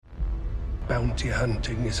bounty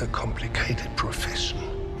hunting is a complicated profession.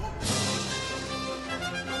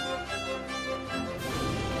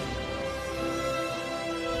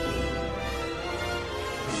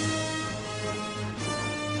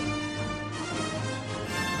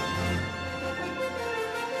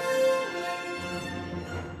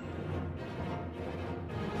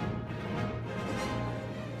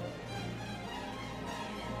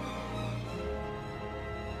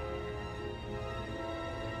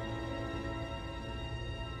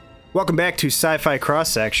 Welcome back to Sci-Fi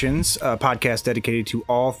Cross Sections, a podcast dedicated to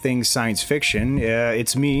all things science fiction.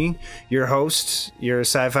 It's me, your host, your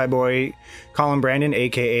sci-fi boy, Colin Brandon,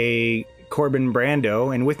 a.k.a. Corbin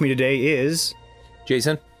Brando, and with me today is...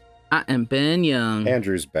 Jason. I am Ben Young.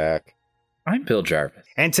 Andrew's back. I'm Bill Jarvis.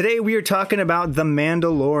 And today we are talking about The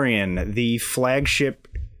Mandalorian, the flagship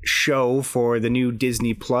show for the new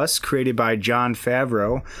Disney Plus, created by Jon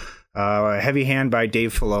Favreau, a heavy hand by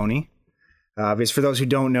Dave Filoni. Because for those who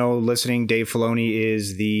don't know, listening, Dave Filoni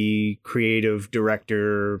is the creative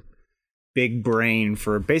director, big brain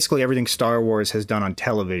for basically everything Star Wars has done on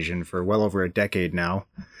television for well over a decade now.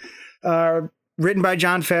 Written by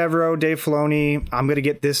Jon Favreau, Dave Filoni. I'm going to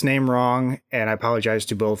get this name wrong, and I apologize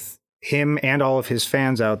to both him and all of his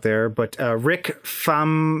fans out there. But Rick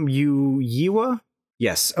Famuyiwa?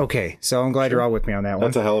 Yes, okay. So I'm glad you're all with me on that one.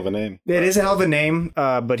 That's a hell of a name. It is a hell of a name,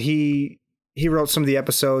 but he wrote some of the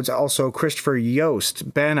episodes. Also, Christopher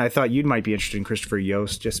Yost. Ben, I thought you might be interested in Christopher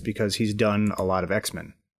Yost just because he's done a lot of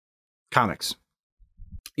X-Men comics.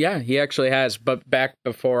 Yeah, he actually has. But back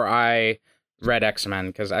before I read X-Men,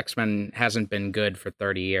 because X-Men hasn't been good for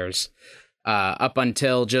 30 years. Up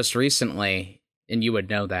until just recently, and you would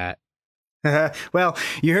know that. Well,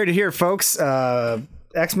 you heard it here, folks.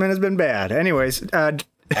 X-Men has been bad. Anyways,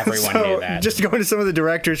 everyone knew that. Just to go into some of the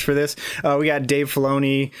directors for this, we got Dave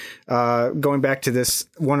Filoni, going back to this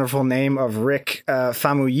wonderful name of Rick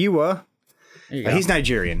Famuyiwa. He's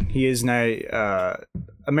Nigerian. He is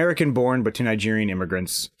American-born, but to Nigerian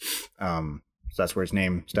immigrants. So that's where his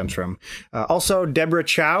name stems from. Also, Deborah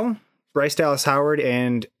Chow, Bryce Dallas Howard,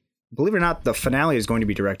 and believe it or not, the finale is going to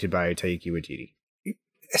be directed by Taika Waititi.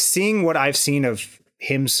 Seeing what I've seen of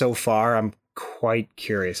him so far, I'm quite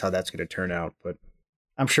curious how that's going to turn out, but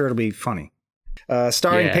I'm sure it'll be funny.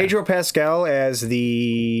 Starring Pedro Pascal as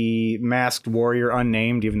the masked warrior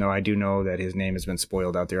unnamed, even though I do know that his name has been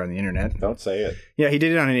spoiled out there on the internet. Don't say it. Yeah, he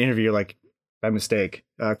did it on an interview, like, by mistake.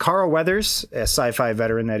 Carl Weathers, a sci-fi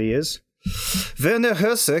veteran that he is. Werner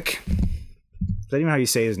Herzog. Is that even how you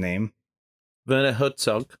say his name? Werner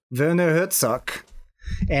Herzog. Werner Herzog.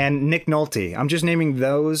 And Nick Nolte. I'm just naming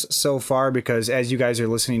those so far because as you guys are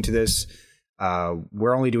listening to this,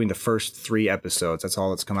 we're only doing the first 3 episodes. That's all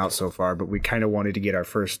that's come out so far, but we kind of wanted to get our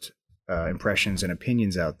first impressions and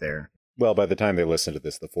opinions out there. Well, by the time they listen to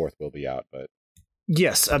this, the 4th will be out, but...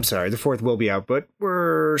 Yes, I'm sorry. The 4th will be out, but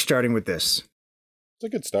we're starting with this. It's a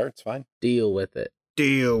good start. It's fine. Deal with it.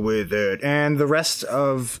 Deal with it. And the rest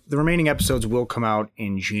of the remaining episodes will come out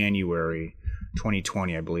in January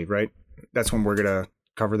 2020, I believe, right? That's when we're going to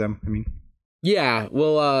cover them, I mean. Yeah,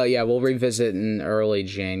 we'll revisit in early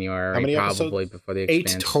January. How many probably episodes? Before the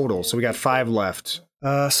expansion. 8 total, so we got 5 left.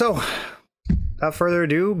 So, without further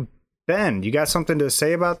ado, Ben, you got something to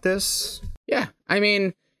say about this? Yeah, I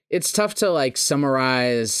mean, it's tough to like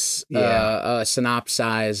summarize,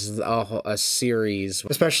 synopsize a series,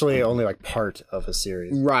 especially only like part of a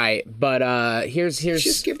series, right? But here's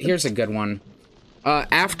a good one.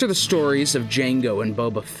 After the stories of Jango and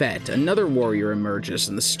Boba Fett, another warrior emerges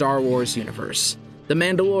in the Star Wars universe. The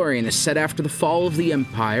Mandalorian is set after the fall of the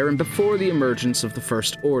Empire and before the emergence of the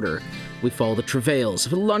First Order. We follow the travails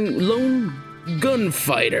of a lone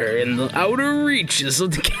gunfighter in the outer reaches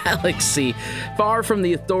of the galaxy, far from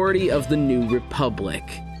the authority of the New Republic.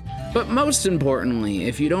 But most importantly,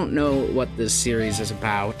 if you don't know what this series is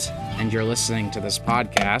about, and you're listening to this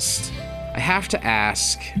podcast, I have to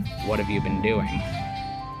ask, what have you been doing?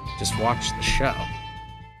 Just watch the show.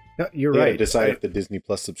 No, you're right. Decide if the Disney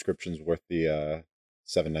Plus subscription's worth the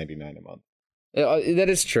 $7.99 a month. That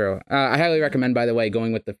is true. I highly recommend, by the way,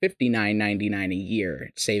 going with the $59.99 a year.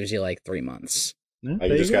 It saves you like 3 months. You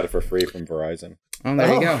just got it for free from Verizon. Oh,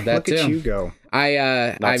 there you go. That look too. At you go.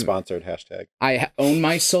 Not sponsored, hashtag. I own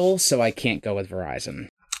my soul, so I can't go with Verizon.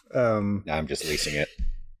 I'm just leasing it.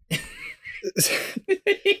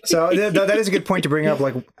 So that is a good point to bring up.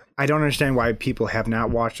 Like, I don't understand why people have not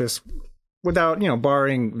watched this without,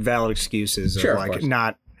 barring valid excuses Sure, of like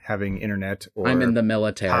not having internet or I'm in the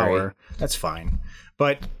military. Power. That's fine.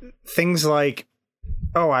 But things like,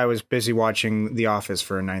 I was busy watching The Office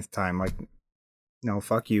for a 9th time. Like, no,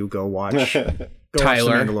 fuck you. Go watch. Go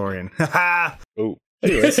Tyler. watch The Mandalorian. Ooh.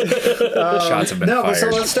 Anyways, Shots have been fired. So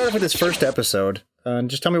let's start off with this first episode.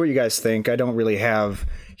 Just tell me what you guys think. I don't really have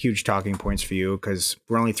huge talking points for you because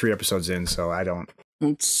we're only 3 episodes in, so I don't.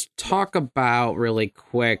 Let's talk about really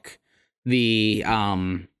quick the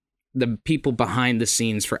people behind the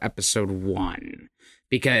scenes for episode 1,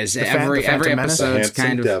 because every episode's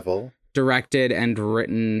kind of devil. directed and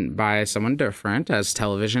written by someone different, as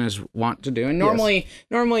television is wont to do. And normally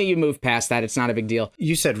you move past that; it's not a big deal.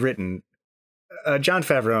 You said written. Jon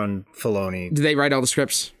Favreau and Filoni. Did they write all the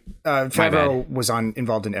scripts? Favreau was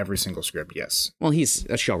involved in every single script. Yes. Well, he's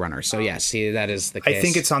a showrunner, so yes, that is the case. I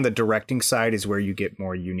think it's on the directing side is where you get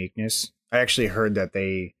more uniqueness. I actually heard that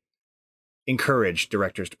they encourage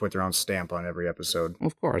directors to put their own stamp on every episode.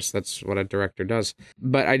 Of course, that's what a director does.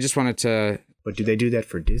 But I just wanted to. But do they do that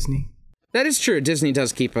for Disney? That is true. Disney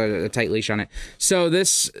does keep a tight leash on it. So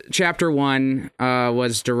this chapter 1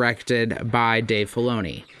 was directed by Dave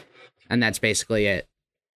Filoni. And that's basically it.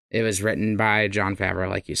 It was written by Jon Favreau,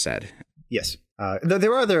 like you said. Yes.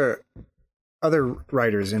 There were other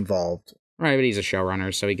writers involved. Right, but he's a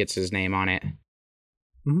showrunner, so he gets his name on it.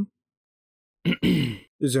 Mm-hmm.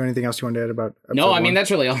 Is there anything else you wanted to add about No, I mean,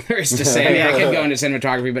 that's really all there is to say. I mean, I could go into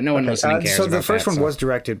cinematography, but no one listening cares So the about first that, one was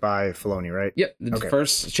directed by Filoni, right? Yep. The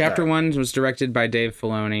first chapter 1 was directed by Dave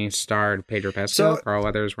Filoni, starred Pedro Pascal, Carl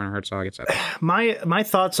Weathers, Werner Herzog, etc. My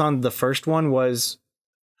thoughts on the first one was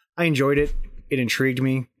I enjoyed it. It intrigued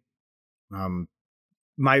me.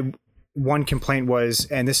 My one complaint was,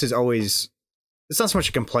 and this is always, it's not so much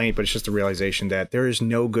a complaint, but it's just a realization that there is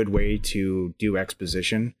no good way to do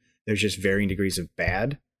exposition. There's just varying degrees of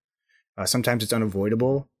bad. Sometimes it's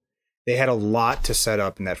unavoidable. They had a lot to set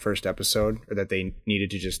up in that first episode that they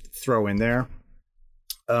needed to just throw in there.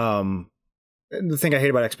 The thing I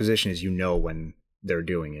hate about exposition is when they're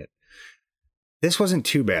doing it. This wasn't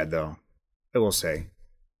too bad, though, I will say.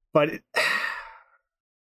 But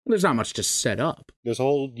there's not much to set up. There's a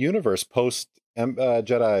whole universe post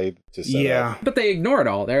Jedi to set up. But they ignore it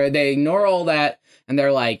all. They ignore all that, and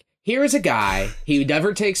they're like, here's a guy, he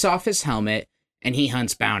never takes off his helmet, and he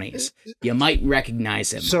hunts bounties. You might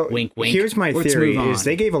recognize him. So wink, wink. Here's my theory, is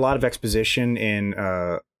they gave a lot of exposition in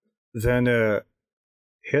Werner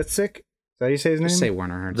Herzog. Is that how you say his name? Just say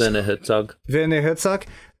Werner Herzog. Werner Herzog.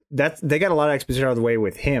 They got a lot of exposition out of the way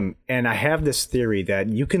with him, and I have this theory that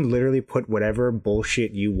you can literally put whatever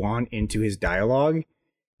bullshit you want into his dialogue,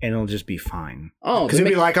 and it'll just be fine. Oh, because it'll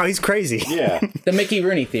be like, oh, he's crazy. Yeah, the Mickey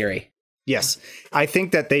Rooney theory. Yes, I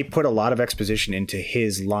think that they put a lot of exposition into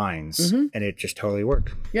his lines, and it just totally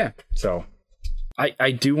worked. Yeah. So,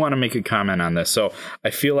 I do want to make a comment on this. So I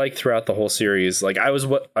feel like throughout the whole series, like I was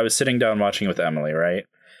sitting down watching with Emily, right?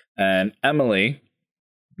 And Emily,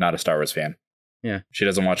 not a Star Wars fan. Yeah. She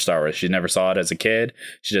doesn't watch Star Wars. She never saw it as a kid.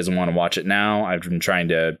 She doesn't want to watch it now. I've been trying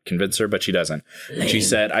to convince her, but she doesn't. And she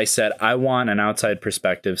said, I want an outside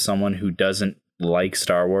perspective, someone who doesn't like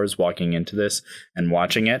Star Wars walking into this and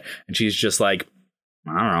watching it. And she's just like,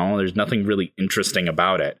 I don't know, there's nothing really interesting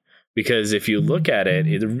about it. Because if you look at it,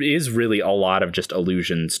 it is really a lot of just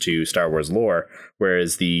allusions to Star Wars lore,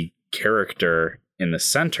 whereas the character in the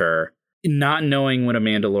center, not knowing what a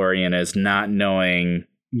Mandalorian is, not knowing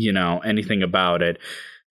anything about it,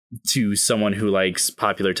 to someone who likes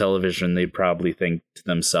popular television, they'd probably think to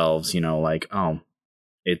themselves, like, oh,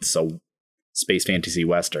 it's a space fantasy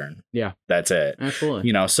Western. Yeah. That's it.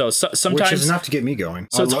 Absolutely. So sometimes, which is enough to get me going.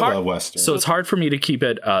 So it's hard. Western. So it's hard for me to keep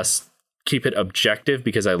it objective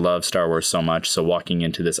because I love Star Wars so much. So walking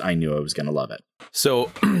into this, I knew I was going to love it. So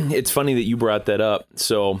it's funny that you brought that up.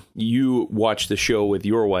 So you watched the show with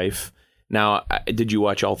your wife. Now, did you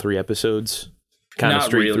watch all 3 episodes? Kind of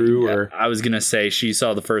straight through, or I was gonna say she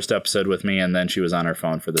saw the first episode with me, and then she was on her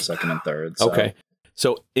phone for the second and third. So. Okay.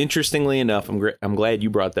 So interestingly enough, I'm glad you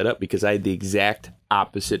brought that up because I had the exact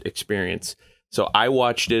opposite experience. So I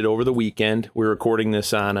watched it over the weekend. We're recording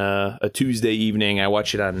this on a Tuesday evening. I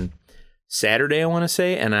watched it on Saturday, I want to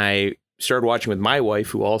say, and I started watching with my wife,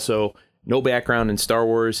 who also no background in Star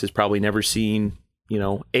Wars, has probably never seen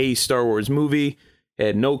a Star Wars movie,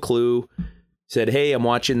 had no clue. Said, hey, I'm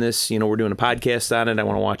watching this, we're doing a podcast on it. I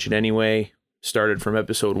want to watch it anyway. Started from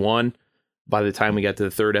episode 1. By the time we got to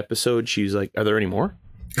the 3rd episode, she's like, are there any more?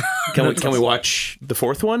 Can we watch the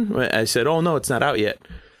 4th one? I said, oh, no, it's not out yet.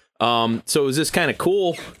 So it was just kind of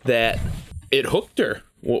cool that it hooked her.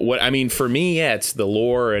 For me, yeah, it's the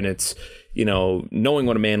lore and it's, knowing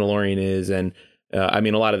what a Mandalorian is. And a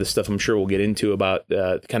lot of the stuff I'm sure we'll get into about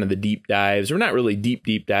kind of the deep dives, or not really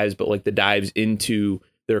deep dives, but like the dives into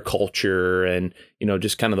their culture and,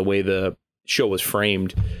 just kind of the way the show was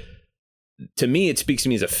framed. To me, it speaks to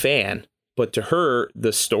me as a fan, but to her,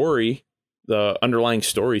 the story the underlying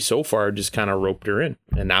story so far just kind of roped her in,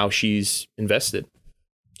 and now she's invested.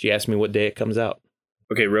 She asked me what day it comes out.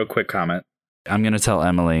 Okay, real quick comment. I'm going to tell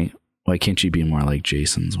Emily, why can't you be more like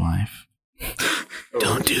Jason's wife?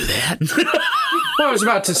 Don't do that. Well, I was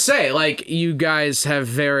about to say, like, you guys have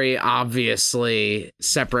very obviously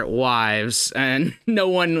separate wives, and no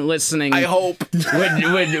one listening, I hope,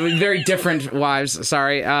 would very different wives.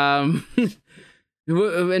 Sorry, and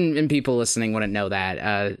people listening wouldn't know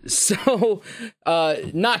that. So,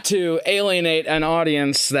 not to alienate an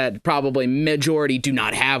audience that probably majority do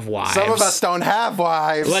not have wives. Some of us don't have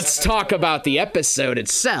wives. Let's talk about the episode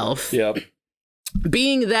itself. Yep.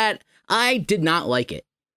 Being that I did not like it.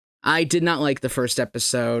 I did not like the first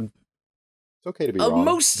episode. It's okay to be wrong.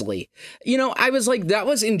 Mostly. I was like, that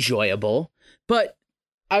was enjoyable. But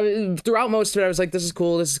throughout most of it, I was like, this is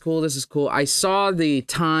cool, this is cool, this is cool. I saw the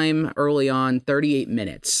time early on, 38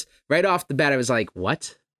 minutes. Right off the bat, I was like,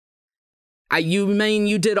 what? You mean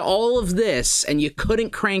you did all of this and you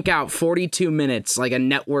couldn't crank out 42 minutes like a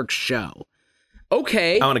network show?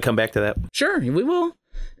 Okay. I want to come back to that. Sure, we will.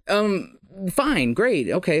 Fine, great,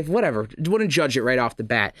 okay, whatever. Wouldn't judge it right off the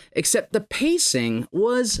bat. Except the pacing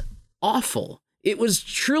was awful. It was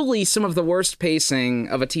truly some of the worst pacing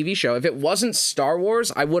of a TV show. If it wasn't Star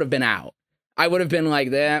Wars, I would have been out. I would have been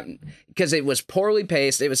like that because it was poorly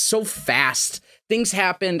paced. It was so fast. Things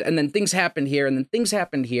happened, and then things happened here, and then things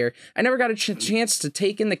happened here. I never got a chance to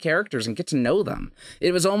take in the characters and get to know them.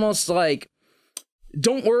 It was almost like,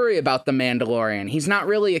 don't worry about the Mandalorian. He's not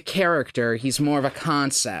really a character. He's more of a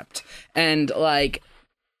concept. And, like,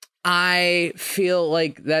 I feel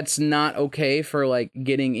like that's not okay for, like,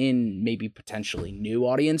 getting in maybe potentially new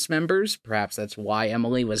audience members. Perhaps that's why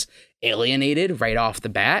Emily was alienated right off the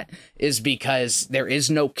bat, is because there is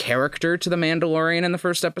no character to the Mandalorian in the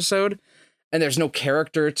first episode. And there's no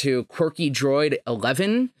character to Quirky Droid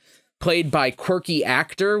 11, played by quirky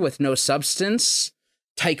actor with no substance,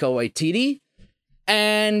 Taika Waititi.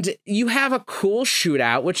 And you have a cool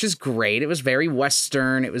shootout, which is great. It was very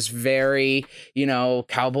Western. It was very,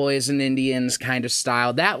 cowboys and Indians kind of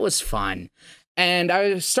style. That was fun. And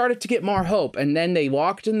I started to get more hope. And then they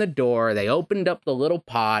walked in the door. They opened up the little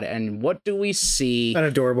pod. And what do we see? An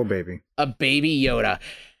adorable baby. A baby Yoda.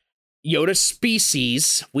 Yoda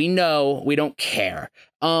species. We know. We don't care.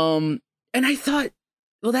 And I thought,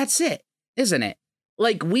 well, that's it, isn't it?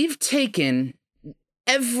 Like, we've taken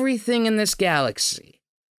everything in this galaxy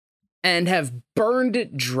and have burned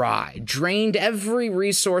it dry, drained every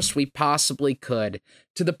resource we possibly could,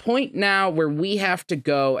 to the point now where we have to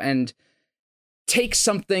go and take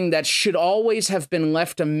something that should always have been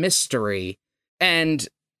left a mystery and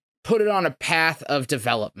put it on a path of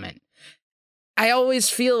development. I always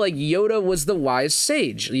feel like Yoda was the wise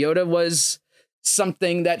sage. Yoda was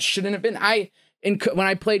something that shouldn't have been. When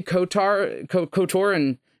I played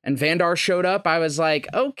KOTOR and Vandar showed up, I was like,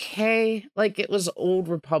 okay, like, it was Old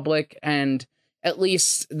Republic, and at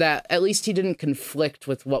least he didn't conflict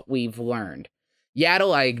with what we've learned.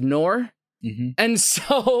 Yaddle, I ignore. Mm-hmm. And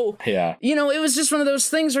so, yeah, it was just one of those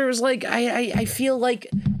things where it was like, I feel like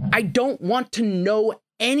I don't want to know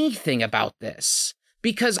anything about this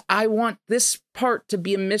because I want this part to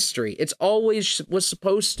be a mystery. It's always was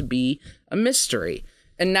supposed to be a mystery.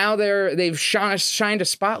 And now they've shined a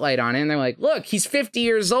spotlight on it, and they're like, look, he's 50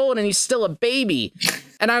 years old and he's still a baby.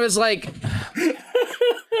 And I was like,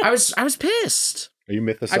 I was pissed. Are you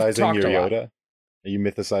mythicizing your Yoda? Are you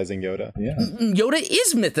mythicizing Yoda? Yeah. Yoda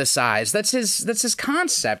is mythicized. That's his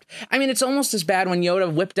concept. I mean, it's almost as bad when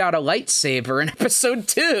Yoda whipped out a lightsaber in episode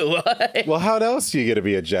 2. Well, how else do you get to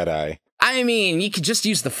be a Jedi? I mean, you could just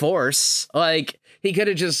use the Force. Like, he could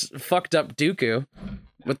have just fucked up Dooku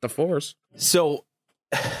with the Force. So,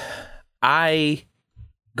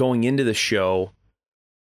 going into the show,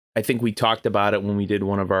 I think we talked about it when we did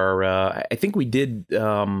one of our, I think we did,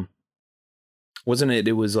 wasn't it?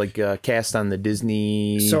 It was like cast on the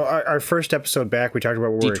Disney. So our first episode back, we talked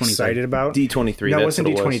about what we're excited about. D23. No, it wasn't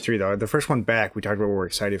D23 though. The first one back, we talked about what we're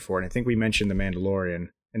excited for. And I think we mentioned The Mandalorian.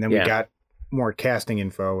 And then we got more casting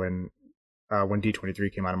info and when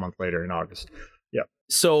D23 came out a month later in August. Yep.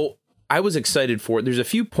 So I was excited for it. There's a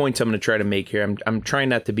few points I'm going to try to make here. I'm trying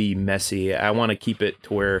not to be messy. I want to keep it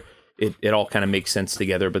to where it all kind of makes sense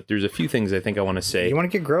together. But there's a few things I think I want to say. You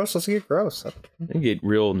want to get gross? Let's get gross. I get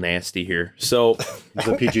real nasty here. So it's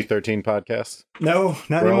a PG-13 podcast. No,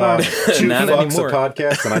 not anymore. Two not fucks anymore. a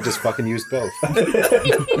podcast, and I just fucking used both.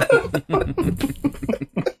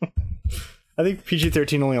 I think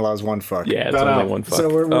PG-13 only allows one fuck. Yeah, it's only one fuck.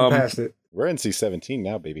 So we're past it. We're NC-17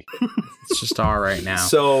 now, baby. It's just R right now.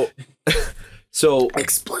 So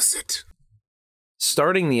explicit.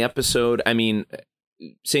 Starting the episode, I mean,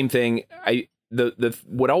 same thing. The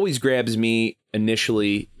what always grabs me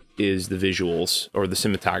initially is the visuals or the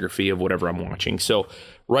cinematography of whatever I'm watching. So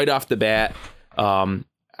right off the bat,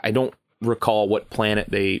 I don't recall what planet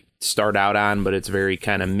they start out on, but it's very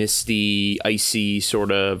kind of misty, icy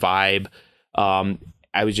sort of vibe.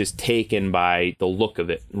 I was just taken by the look of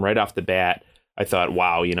it. And right off the bat, I thought,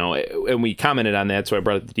 wow, and we commented on that. So I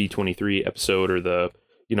brought up the D23 episode or the,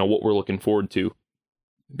 what we're looking forward to,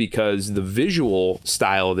 because the visual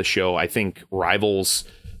style of the show, I think, rivals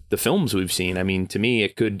the films we've seen. I mean, to me,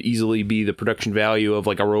 it could easily be the production value of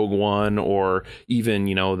like a Rogue One or even,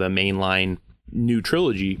 the mainline new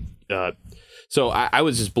trilogy. So I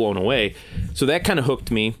was just blown away. So that kind of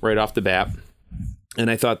hooked me right off the bat. And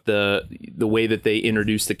I thought the way that they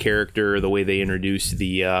introduced the character, the way they introduced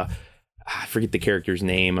the, I forget the character's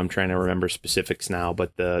name. I'm trying to remember specifics now,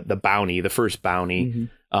 but the bounty, the first bounty,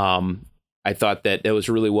 I thought that was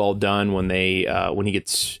really well done when he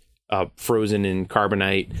gets frozen in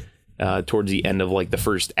carbonite towards the end of like the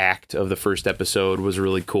first act of the first episode was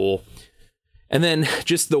really cool. And then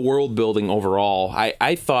just the world building overall,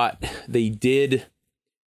 I thought they did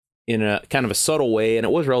in a kind of a subtle way, and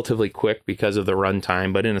it was relatively quick because of the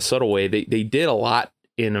runtime, but in a subtle way, they did a lot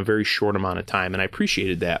in a very short amount of time, and I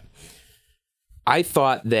appreciated that. I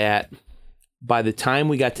thought that by the time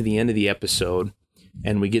we got to the end of the episode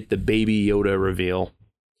and we get the baby Yoda reveal,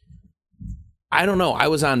 I don't know, I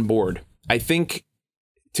was on board. I think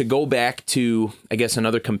to go back to, I guess,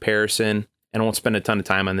 another comparison, and I won't spend a ton of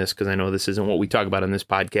time on this because I know this isn't what we talk about on this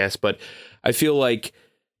podcast, but I feel like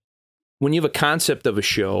when you have a concept of a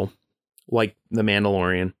show like The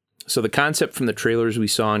Mandalorian, so the concept from the trailers we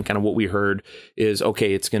saw and kind of what we heard is,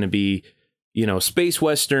 okay, it's going to be, space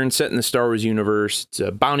western set in the Star Wars universe. It's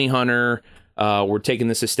a bounty hunter. We're taking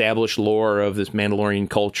this established lore of this Mandalorian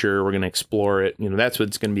culture. We're going to explore it. That's what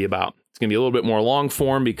it's going to be about. It's going to be a little bit more long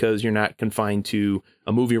form because you're not confined to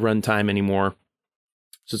a movie runtime anymore.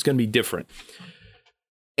 So it's going to be different.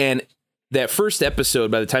 And that first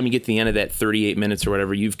episode, by the time you get to the end of that 38 minutes or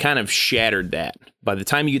whatever, you've kind of shattered that. By the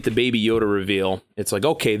time you get the baby Yoda reveal, it's like,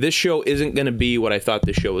 okay, this show isn't going to be what I thought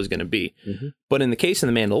this show was going to be. Mm-hmm. But in the case of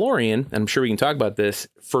The Mandalorian, and I'm sure we can talk about this,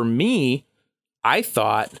 for me, I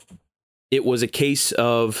thought it was a case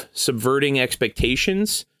of subverting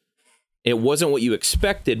expectations. It wasn't what you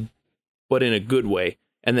expected, but in a good way.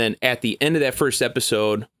 And then at the end of that first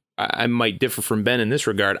episode, I might differ from Ben in this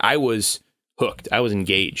regard. I was hooked. I was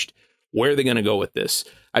engaged. Where are they going to go with this?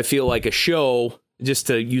 I feel like a show, just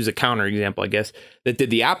to use a counter example, I guess, that did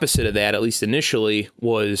the opposite of that, at least initially,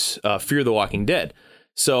 was Fear the Walking Dead.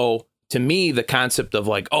 So to me, the concept of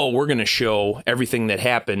like, oh, we're going to show everything that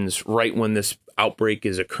happens right when this outbreak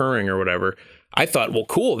is occurring or whatever, I thought, well,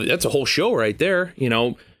 cool. That's a whole show right there.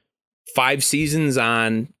 5 seasons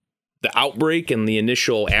on the outbreak and the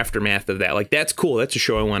initial aftermath of that. Like, that's cool. That's a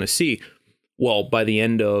show I want to see. Well, by the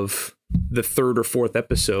end of the 3rd or 4th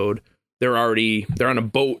episode, they're on a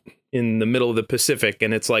boat in the middle of the Pacific,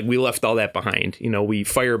 and it's like, we left all that behind. We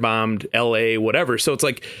firebombed LA, whatever. So it's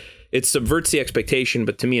like, it subverts the expectation,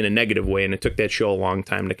 but to me in a negative way. And it took that show a long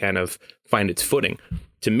time to kind of find its footing.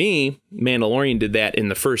 To me, Mandalorian did that in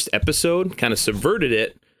the first episode, kind of subverted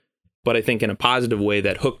it, but I think in a positive way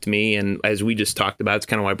that hooked me. And as we just talked about, it's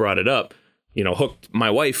kind of why I brought it up, hooked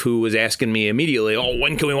my wife, who was asking me immediately, oh,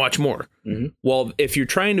 when can we watch more? Mm-hmm. Well, if you're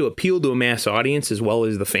trying to appeal to a mass audience as well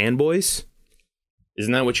as the fanboys,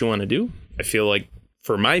 isn't that what you want to do? I feel like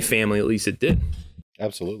for my family, at least it did.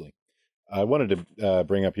 Absolutely. I wanted to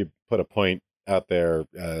bring up, you put a point out there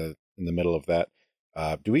in the middle of that.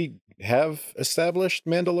 Do we have established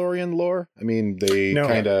Mandalorian lore? I mean, they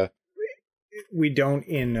kind of... We don't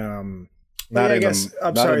in... Not I in guess, the,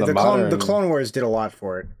 I'm not sorry, in the the modern... Clone Wars did a lot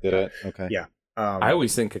for it. Did it? Okay. Yeah. I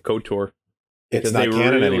always think of KOTOR. It's because not they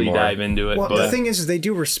canon really anymore. dive into it. Well, but the thing is they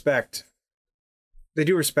do respect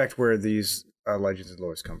where these legends and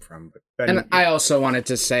lores come from. But and I also wanted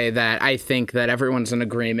to say that I think that everyone's in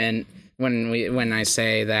agreement when I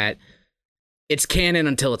say that it's canon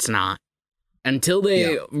until it's not. Until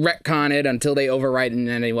they retcon it, until they overwrite it in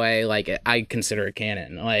any way, like, I consider it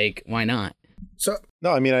canon. Like, why not? So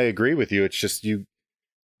no, I mean, I agree with you. It's just you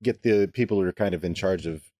get the people who are kind of in charge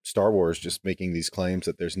of Star Wars just making these claims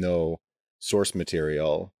that there's no source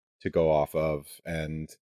material to go off of. And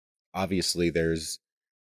obviously there's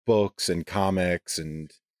books and comics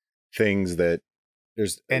and things that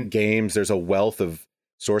and games. There's a wealth of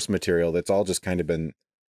source material that's all just kind of been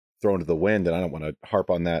thrown to the wind. And I don't want to harp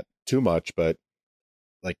on that too much, but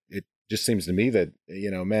like, it just seems to me that,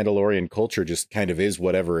 Mandalorian culture just kind of is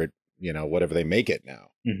whatever they make it now.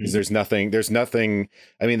 Because there's nothing,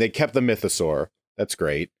 I mean, they kept the mythosaur. That's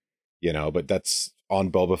great, but that's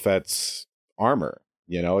on Boba Fett's armor.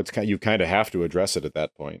 You know, you kind of have to address it at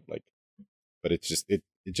that point. Like, but it's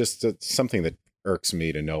something that irks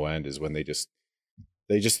me to no end is when they just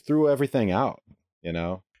threw everything out. You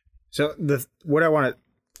know. So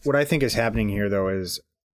what I think is happening here though is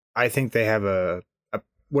I think they have a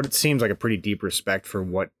what it seems like a pretty deep respect for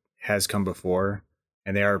what has come before,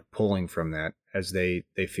 and they are pulling from that as they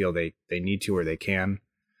feel they need to or they can.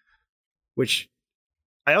 Which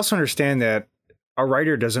I also understand that a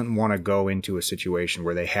writer doesn't want to go into a situation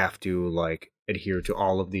where they have to like adhere to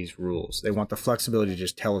all of these rules. They want the flexibility to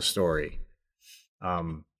just tell a story.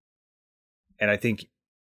 And I think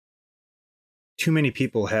too many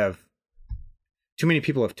people have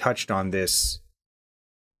touched on this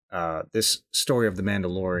story of the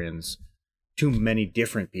Mandalorians. Too many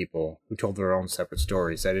different people who told their own separate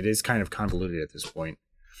stories that it is kind of convoluted at this point.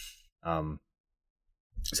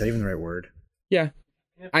 Is that even the right word? Yeah.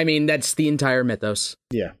 I mean, that's the entire mythos.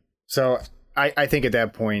 Yeah. So I think at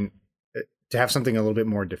that point, to have something a little bit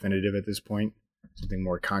more definitive at this point, something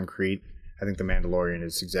more concrete, I think the Mandalorian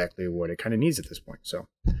is exactly what it kind of needs at this point. So,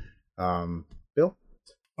 Bill?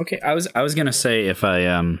 Okay, I was gonna say if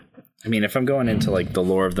if I'm going into like the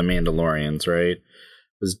lore of the Mandalorians, right?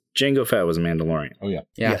 Was Jango Fett was a Mandalorian? Oh yeah.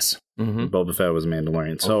 Yes. Mm-hmm. Boba Fett was a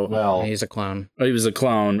Mandalorian. So well, He's a clone. oh, he was a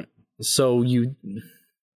clone. So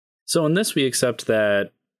in this we accept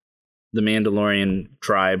that the Mandalorian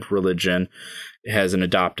tribe religion has an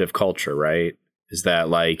adoptive culture, right? Is that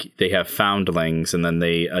like they have foundlings and then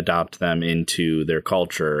they adopt them into their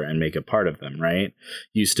culture and make a part of them, right?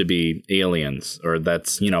 Used to be aliens, or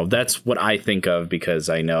that's what I think of because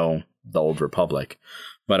I know the Old Republic.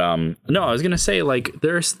 But no, I was going to say like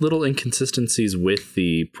there's little inconsistencies with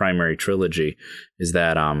the primary trilogy is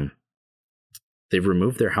that they've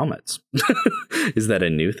removed their helmets. Is that a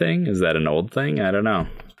new thing? Is that an old thing? I don't know.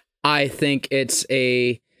 I think it's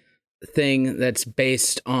a thing that's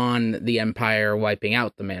based on the Empire wiping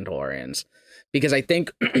out the Mandalorians. Because I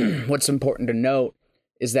think what's important to note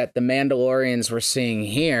is that the Mandalorians we're seeing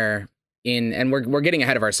here and we're getting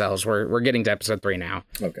ahead of ourselves. We're getting to episode 3 now.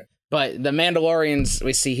 Okay. But the Mandalorians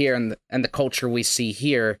we see here and the culture we see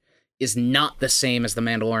here is not the same as the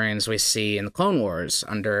Mandalorians we see in the Clone Wars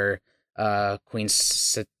under Queen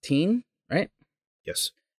Satine, right?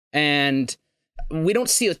 Yes. And we don't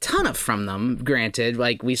see a ton from them, granted.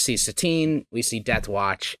 Like, we see Satine, we see Death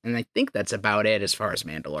Watch, and I think that's about it as far as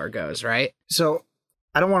Mandalore goes, right? So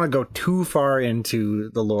I don't want to go too far into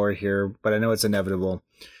the lore here, but I know it's inevitable.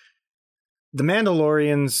 The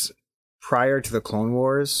Mandalorians prior to the Clone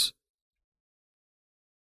Wars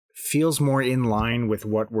feels more in line with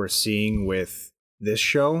what we're seeing with this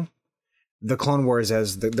show. The Clone Wars,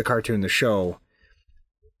 as the cartoon, the show,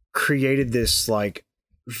 created this like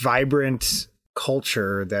vibrant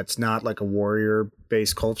culture that's not like a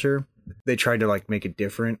warrior-based culture. They tried to like make it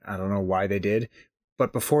different. I don't know why they did.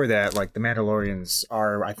 But before that, like the Mandalorians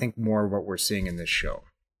are, I think, more what we're seeing in this show.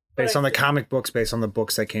 Based on the comic books, based on the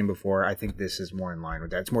books that came before, I think this is more in line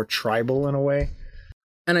with that. It's more tribal in a way.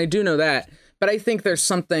 And I do know that, but I think there's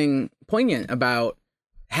something poignant about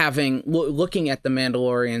looking at the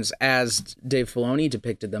Mandalorians as Dave Filoni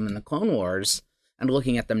depicted them in the Clone Wars and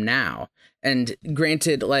looking at them now. And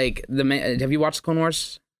granted, like, have you watched Clone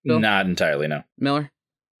Wars, Bill? Not entirely, no. Miller?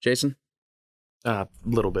 Jason? A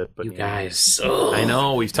little bit, but You yeah. guys. I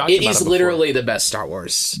know, we've talked It about it is before. literally the best Star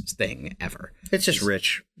Wars thing ever. It's just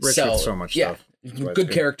rich with so much stuff. That's why it's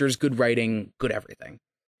Good characters, good writing, good everything.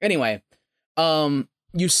 Anyway,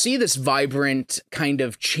 you see this vibrant kind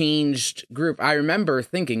of changed group. I remember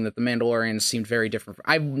thinking that the Mandalorians seemed very different.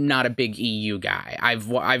 I'm not a big EU guy.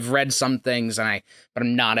 I've read some things, but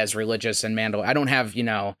I'm not as religious in Mandalorian. I don't have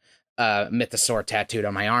Mythosaur tattooed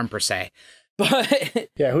on my arm per se. But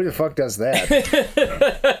yeah, who the fuck does that?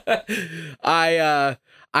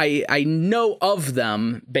 I know of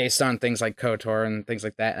them based on things like KOTOR and things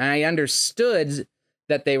like that, and I understood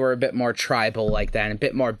that they were a bit more tribal like that, and a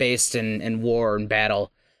bit more based in war and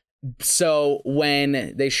battle. So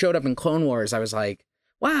when they showed up in Clone Wars, I was like,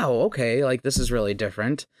 wow, okay, like this is really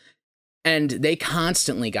different. And they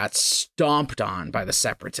constantly got stomped on by the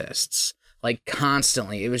Separatists, like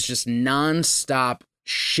constantly. It was just nonstop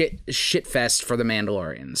shit fest for the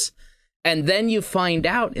Mandalorians. And then you find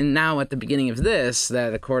out, and now at the beginning of this,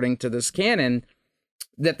 that according to this canon,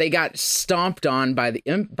 that they got stomped on by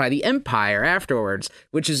the Empire afterwards,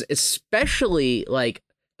 which is especially like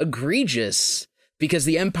egregious because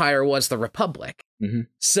the Empire was the Republic. Mm-hmm.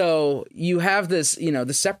 So you have this,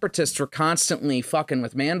 the Separatists were constantly fucking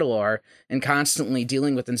with Mandalore and constantly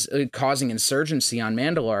dealing with causing insurgency on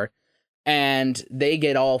Mandalore, and they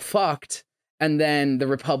get all fucked. and then the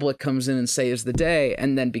Republic comes in and saves the day,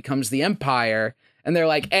 and then becomes the Empire. And they're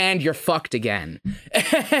like, and you're fucked again.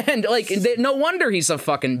 And like, no wonder he's a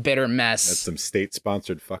fucking bitter mess. That's some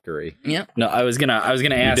state-sponsored fucking Yeah. No, I was gonna ask. We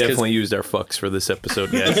definitely used our fucks for this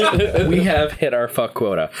episode, guys. We have hit our fuck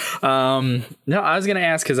quota. No, I was gonna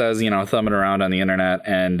ask because I was, thumbing around on the internet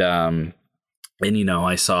and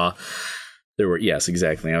I saw there were, yes,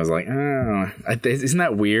 exactly. I was like, oh, isn't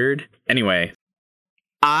that weird? Anyway,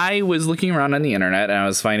 I was looking around on the internet and I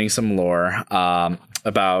was finding some lore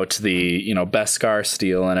about the, Beskar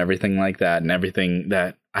steel and everything like that, and everything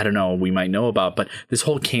that, I don't know, we might know about, but this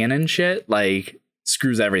whole canon shit, like,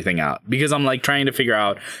 screws everything out, because I'm like trying to figure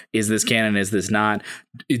out, is this canon, is this not?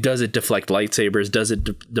 Does it deflect lightsabers? Does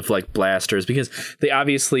it deflect blasters? Because they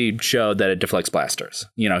obviously showed that it deflects blasters.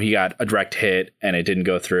 He got a direct hit and it didn't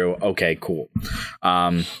go through. Okay, cool.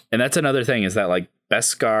 And that's another thing, is that like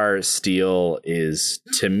Beskar steel is,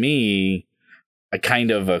 to me, a kind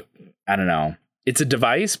of a, I don't know, it's a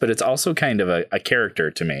device, but it's also kind of a character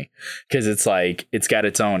to me, because it's like, it's got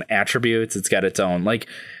its own attributes. It's got its own, like,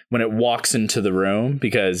 when it walks into the room,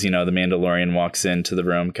 because, the Mandalorian walks into the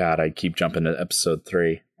room. God, I keep jumping to episode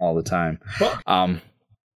 3 all the time.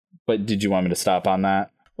 But did you want me to stop on that?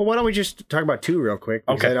 Well, why don't we just talk about 2 real quick?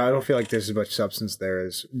 Okay. I don't feel like there's as much substance there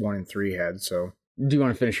as 1 and 3 had, so. Do you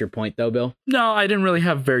want to finish your point, though, Bill? No, I didn't really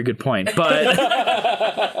have a very good point,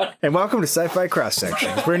 but... And welcome to Sci-Fi Cross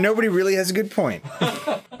Section, where nobody really has a good point.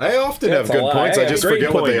 I often have good points. I just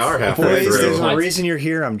forget what they are halfway Boys, there's through. a reason you're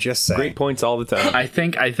here. I'm just saying. Great points all the time. I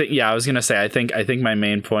think, yeah, I was going to say, I think my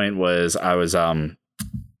main point was, I was, I don't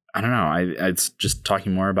know, it's just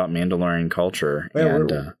talking more about Mandalorian culture.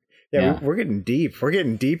 Well, and we're getting deep. We're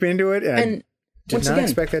getting deep into it, and I did not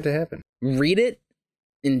expect that to happen. Read it,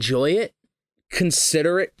 enjoy it,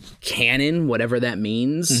 consider it canon, whatever that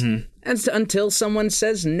means, until someone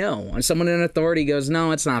says no, and someone in authority goes,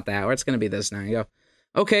 no, it's not that, or it's going to be this now. You go,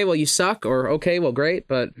 okay, well, you suck, or okay, well, great,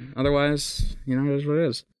 but otherwise, it is what it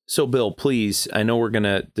is. So, Bill, please, I know we're going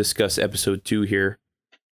to discuss episode 2 here.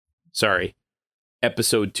 Sorry,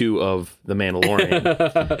 episode 2 of The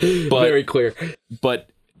Mandalorian. But, very clear. But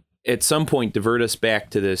at some point, divert us back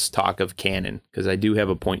to this talk of canon, because I do have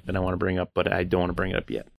a point that I want to bring up, but I don't want to bring it up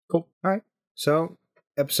yet. Cool. All right. So,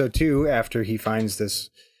 episode 2, after he finds this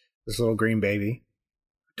little green baby,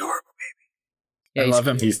 adorable baby. I love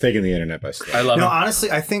him. He's taking the internet by storm. I love him. Honestly,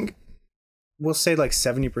 I think we'll say like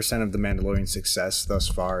 70% of the Mandalorian success thus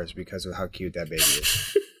far is because of how cute that baby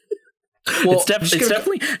is. Well,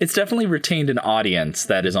 it's definitely retained an audience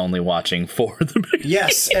that is only watching for the baby.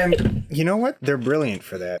 Yes, and you know what? They're brilliant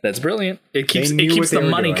for that. That's brilliant. It keeps the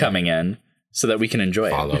money coming in so that we can enjoy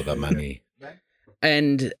it. Follow the money.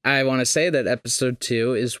 And I want to say that episode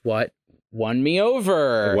 2 is what won me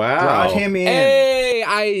over. Wow. Brought him in. Hey,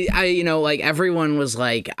 I like everyone was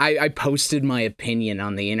like, I posted my opinion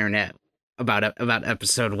on the internet about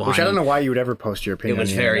episode 1. Which I don't know why you would ever post your opinion. It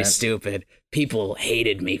was on the very internet. stupid. People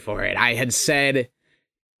hated me for it. I had said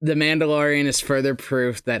The Mandalorian is further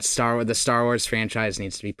proof that the Star Wars franchise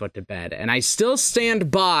needs to be put to bed. And I still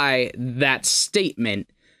stand by that statement.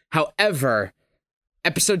 However,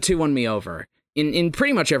 episode 2 won me over. In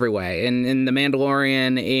pretty much every way. In The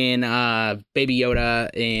Mandalorian, in Baby Yoda,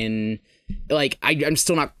 in like I'm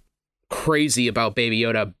still not crazy about Baby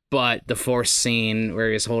Yoda, but the Force scene where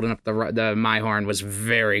he's holding up the Myhorn was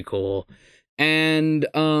very cool. And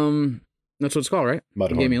that's what it's called, right?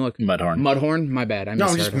 Mudhorn. You gave me a look. Mudhorn. My bad. I'm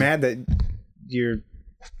just mad that you're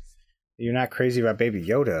not crazy about Baby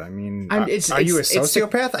Yoda. I mean, are you a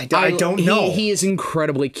sociopath? I don't know. He is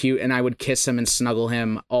incredibly cute, and I would kiss him and snuggle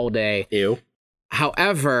him all day. Ew.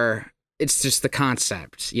 However, it's just the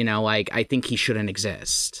concept, like, I think he shouldn't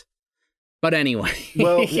exist. But anyway.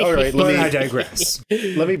 Well, all right. I digress.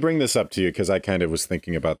 Let me bring this up to you, because I kind of was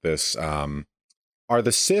thinking about this. Are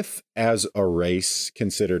the Sith as a race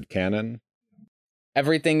considered canon?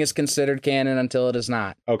 Everything is considered canon until it is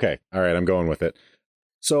not. Okay. All right. I'm going with it.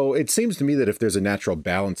 So it seems to me that if there's a natural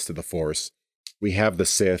balance to the Force, we have the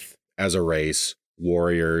Sith as a race,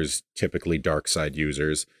 warriors, typically dark side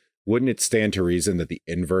users. Wouldn't it stand to reason that the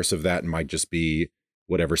inverse of that might just be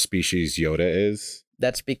whatever species Yoda is?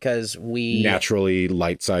 That's because we naturally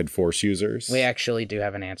light side Force users. We actually do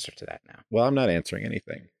have an answer to that now. Well, I'm not answering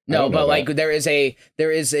anything. No, but like there is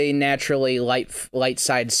a naturally light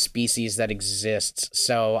side species that exists.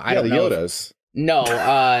 So I don't know. The Yodas. No,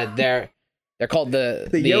 they're called the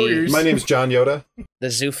Yoders. My name's John Yoda. The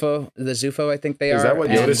Zufo, I think they are. Is that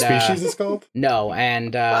what Yoda species is called? No,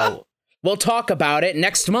 and we'll talk about it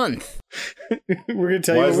next month. We're gonna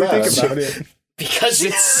tell you what we think about it. Because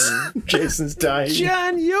it's Jason's dying.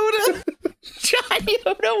 John Yoda. John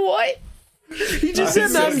Yoda, what? He just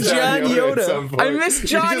said I'm John Yoda. I miss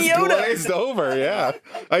John you just Yoda. glazed over, yeah.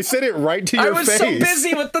 I said it right to your face. I was so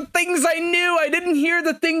busy with the things I knew, I didn't hear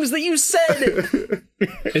the things that you said.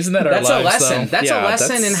 Isn't that our That's lives, a lesson. though? That's Yeah, a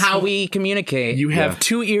lesson in how we communicate. You have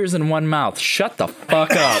 2 ears and 1 mouth. Shut the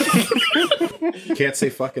fuck up. You can't say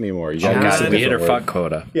fuck anymore. You Oh, gotta use a God, we hit her different fuck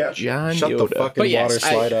word. quota. Yeah. John Shut Yoda. the fucking But yes, water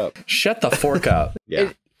slide up. Shut the fork up.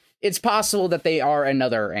 Yeah. It's possible that they are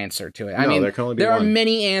another answer to it. I No, mean, there can only be there are one.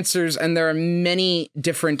 many answers, and there are many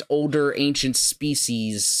different older ancient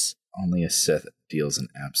species. Only a Sith deals in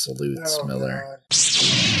absolutes, Miller.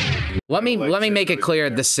 Let me make it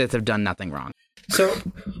clear: the Sith have done nothing wrong. So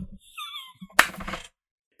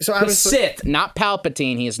The obviously, Sith, not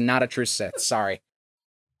Palpatine. He is not a true Sith. Sorry.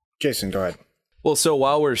 Jason, go ahead. Well, so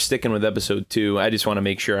while we're sticking with episode 2, I just want to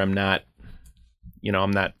make sure I'm not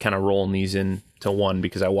kind of rolling these into one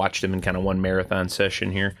because I watched them in kind of one marathon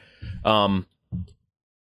session here.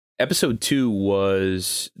 Episode 2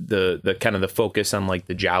 was the kind of the focus on like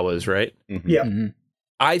the Jawas, right? Mm-hmm. Yeah. Mm-hmm.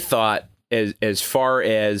 I thought as far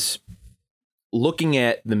as looking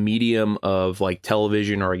at the medium of like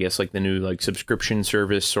television, or I guess like the new like subscription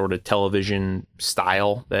service sort of television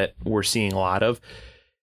style that we're seeing a lot of,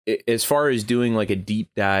 as far as doing like a deep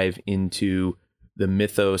dive into the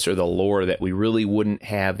mythos or the lore that we really wouldn't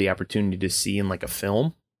have the opportunity to see in like a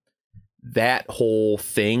film, that whole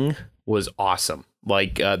thing was awesome.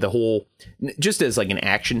 Like the whole, just as like an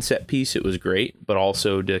action set piece, it was great, but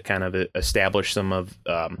also to kind of establish some of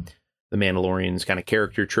the Mandalorian's kind of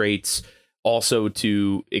character traits, also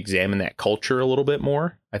to examine that culture a little bit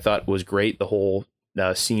more. I thought was great. The whole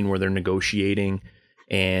scene where they're negotiating,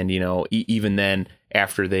 and even then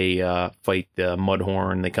after they fight the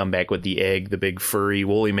Mudhorn, they come back with the egg, the big furry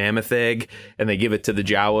woolly mammoth egg, and they give it to the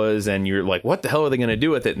Jawas, and you're like, what the hell are they going to do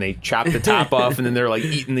with it? And they chop the top off, and then they're like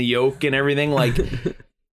eating the yolk and everything. Like,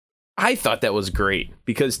 I thought that was great,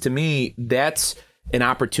 because to me, that's an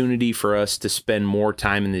opportunity for us to spend more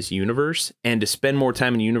time in this universe, and to spend more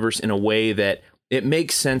time in the universe in a way that it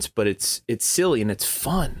makes sense, but it's silly and it's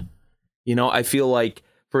fun. I feel like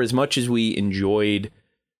for as much as we enjoyed,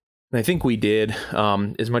 and I think we did,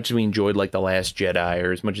 as much as we enjoyed like The Last Jedi,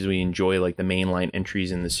 or as much as we enjoy like the mainline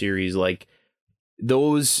entries in the series, like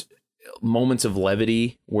those moments of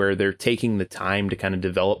levity where they're taking the time to kind of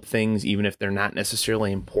develop things, even if they're not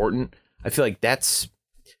necessarily important, I feel like that's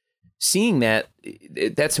seeing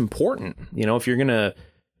that's important. If you're going to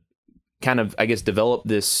kind of, I guess, develop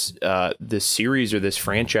this series or this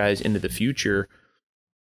franchise into the future,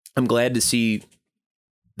 I'm glad to see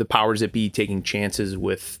the powers that be taking chances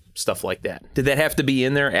with stuff like that. Did that have to be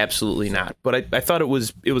in there? Absolutely not. But I thought it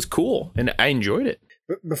was cool, and I enjoyed it.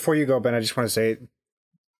 Before you go, Ben, I just want to say,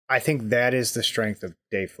 I think that is the strength of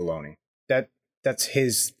Dave Filoni. That's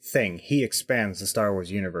his thing. He expands the Star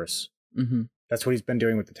Wars universe. Mm-hmm. That's what he's been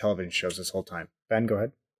doing with the television shows this whole time. Ben, go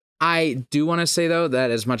ahead. I do want to say, though,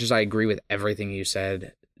 that as much as I agree with everything you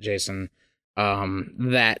said, Jason,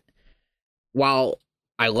 that while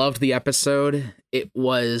I loved the episode, it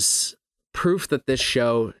was proof that this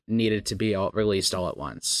show needed to be released all at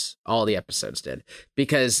once. All the episodes did.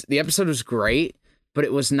 Because the episode was great, but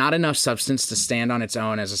it was not enough substance to stand on its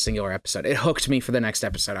own as a singular episode. It hooked me for the next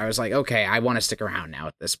episode. I was like, okay, I want to stick around now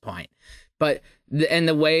at this point. But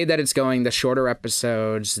the way that it's going, the shorter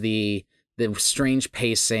episodes, the strange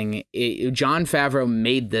pacing, Jon Favreau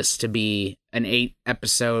made this to be an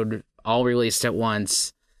 8-episode, all released at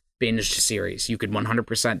once, binged series. You could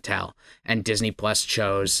 100% tell. And Disney Plus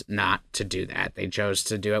chose not to do that. They chose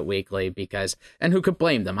to do it weekly because, and who could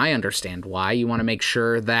blame them? I understand why. You want to make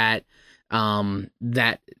sure that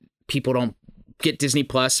that people don't get Disney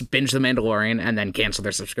Plus, binge The Mandalorian, and then cancel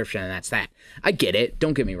their subscription, and that's that. I get it.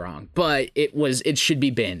 Don't get me wrong. But it should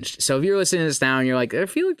be binged. So if you're listening to this now and you're like, I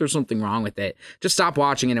feel like there's something wrong with it, just stop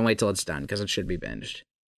watching it and wait till it's done, because it should be binged.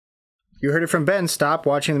 You heard it from Ben. Stop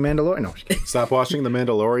watching The Mandalorian. No, Stop watching The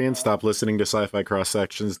Mandalorian. Stop listening to Sci-Fi Cross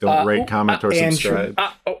Sections. Don't rate, comment, or subscribe.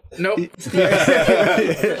 Nope.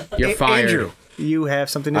 You're fired. Andrew, you have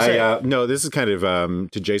something to say. No, this is kind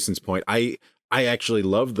of to Jason's point. I actually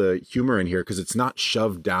love the humor in here because it's not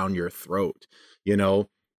shoved down your throat.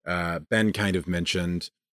 Ben kind of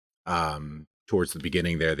mentioned towards the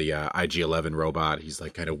beginning there, the IG-11 robot. He's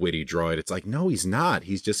like kind of witty droid. It's like, no, he's not.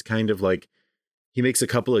 He's just kind of like, he makes a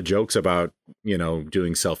couple of jokes about,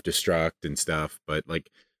 doing self-destruct and stuff. But like,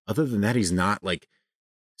 other than that, he's not like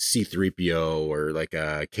C-3PO or like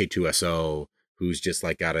a K-2SO who's just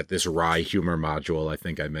like got this wry humor module. I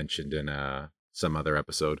think I mentioned in some other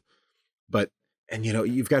episode. And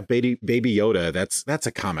you've got baby Yoda. That's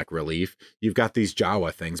a comic relief. You've got these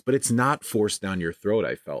Jawa things, but it's not forced down your throat,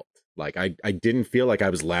 I felt. Like I didn't feel like I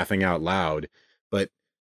was laughing out loud, but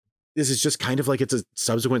this is just kind of like it's a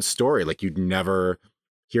subsequent story. Like you'd never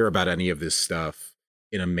hear about any of this stuff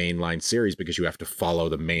in a mainline series because you have to follow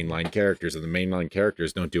the mainline characters, and the mainline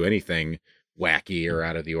characters don't do anything wacky or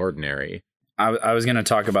out of the ordinary. I was going to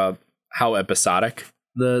talk about how episodic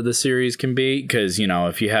the series can be, because, you know,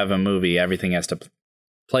 if you have a movie, everything has to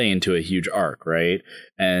play into a huge arc, right?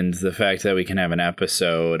 And the fact that we can have an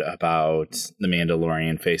episode about the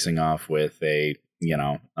Mandalorian facing off with a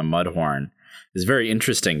mudhorn is very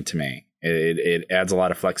interesting to me. It adds a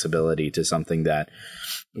lot of flexibility to something that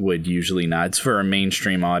would usually not. It's for a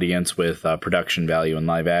mainstream audience with production value and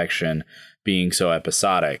live action being so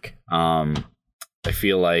episodic. I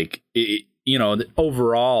feel like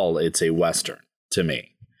overall it's a Western to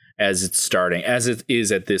me as it's starting, as it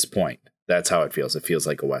is at this point. That's how it feels. It feels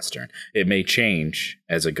like a Western. It may change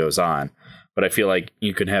as it goes on, but I feel like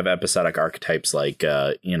you can have episodic archetypes like,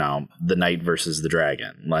 the knight versus the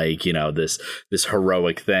dragon, like, this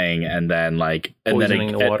heroic thing. And then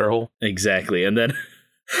poisoning the water hole. Exactly. And then,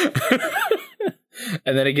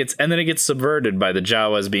 and then it gets subverted by the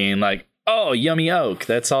Jawas being like, oh, yummy oak.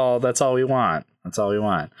 That's all we want. That's all we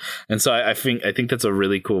want. And so I think that's a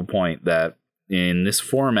really cool point, that in this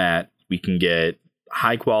format, we can get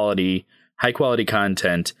high quality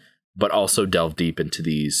content, but also delve deep into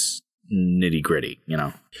these nitty gritty,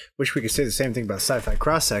 Wish we could say the same thing about sci-fi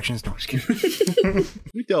cross sections. No, I'm just kidding.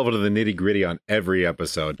 We delve into the nitty gritty on every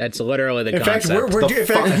episode. That's literally the in concept.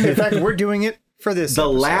 In fact, we're doing it for this. The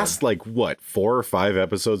episode. last 4 or 5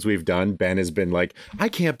 episodes we've done, Ben has been like, I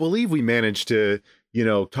can't believe we managed to,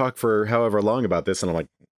 talk for however long about this. And I'm like,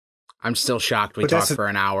 I'm still shocked we talked for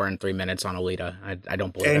an hour and 3 minutes on Alita. I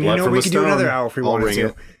don't believe and it. And we could do another hour if we wanted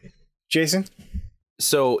to. Jason?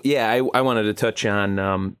 So, yeah, I wanted to touch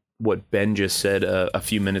on what Ben just said a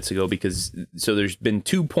few minutes ago, because there's been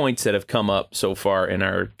 2 points that have come up so far in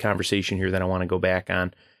our conversation here that I want to go back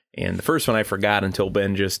on. And the first one I forgot until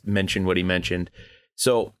Ben just mentioned what he mentioned.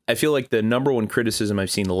 So I feel like the number one criticism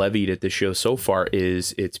I've seen levied at this show so far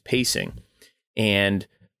is its pacing. And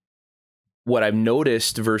what I've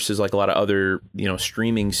noticed versus like a lot of other,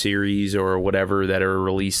 streaming series or whatever that are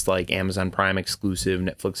released like Amazon Prime exclusive,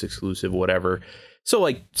 Netflix exclusive, whatever. So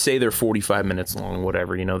like say they're 45 minutes long,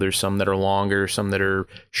 whatever, there's some that are longer, some that are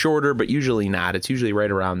shorter, but usually not. It's usually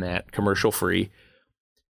right around that, commercial free.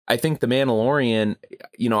 I think The Mandalorian,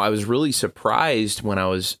 I was really surprised when I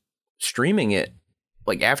was streaming it,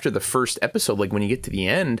 like after the first episode, like when you get to the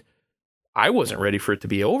end, I wasn't ready for it to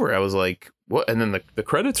be over. I was like, what? And then the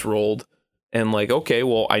credits rolled. And like, okay,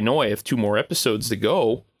 well, I know I have 2 more episodes to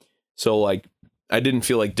go. So like, I didn't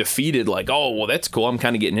feel like defeated, like, oh, well, that's cool. I'm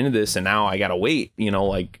kind of getting into this and now I got to wait.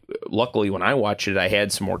 Like, luckily when I watched it, I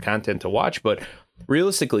had some more content to watch. But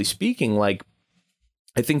realistically speaking, like,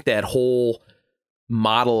 I think that whole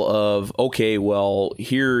model of, okay, well,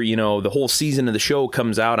 here, the whole season of the show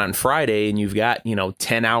comes out on Friday and you've got,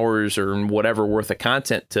 10 hours or whatever worth of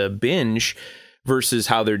content to binge, versus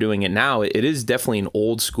how they're doing it now. It is definitely an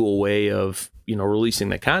old school way of, releasing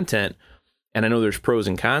the content. And I know there's pros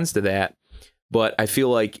and cons to that, but I feel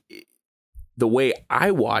like the way I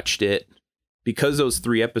watched it, because those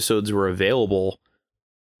 3 episodes were available,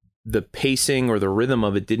 the pacing or the rhythm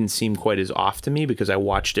of it didn't seem quite as off to me because I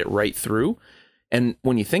watched it right through. And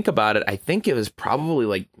when you think about it, I think it was probably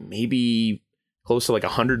like maybe close to like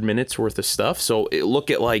 100 minutes worth of stuff. So look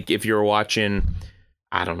at like if you're watching,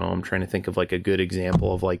 I don't know, I'm trying to think of like a good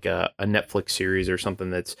example of like a Netflix series or something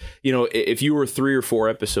that's, if you were 3 or 4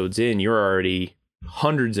 episodes in, you're already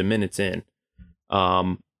hundreds of minutes in.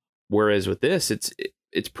 Whereas with this,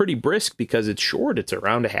 it's pretty brisk because it's short. It's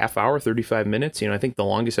around a half hour, 35 minutes. I think the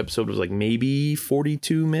longest episode was like maybe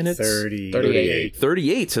 42 minutes.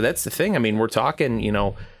 38. So that's the thing. I mean, we're talking,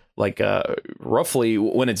 like roughly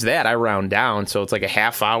when it's that, I round down. So it's like a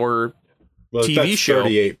half hour TV show.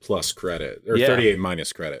 38 plus credit or 38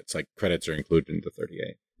 minus credits. Like credits are included in the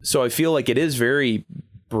 38. So I feel like it is very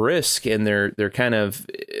brisk, and they're kind of,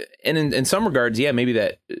 and in some regards, yeah, maybe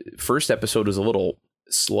that first episode was a little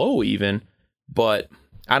slow even, but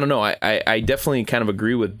I don't know. I definitely kind of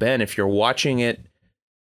agree with Ben. If you're watching it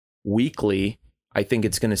weekly, I think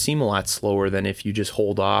it's going to seem a lot slower than if you just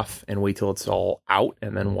hold off and wait till it's all out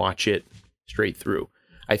and then watch it straight through.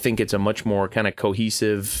 I think it's a much more kind of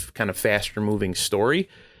cohesive, kind of faster moving story.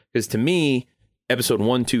 Because to me, episode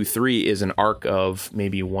 1, 2, 3 is an arc of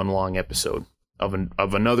maybe one long episode of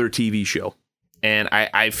another TV show. And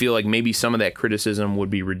I feel like maybe some of that criticism would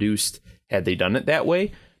be reduced had they done it that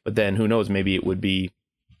way. But then who knows, maybe it would be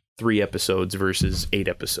 3 episodes versus 8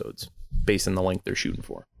 episodes based on the length they're shooting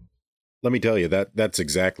for. Let me tell you, that's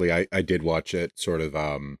exactly, I did watch it sort of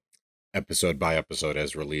episode by episode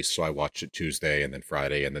as released. So I watched it Tuesday and then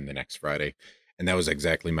Friday and then the next Friday. And that was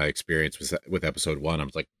exactly my experience with episode 1. I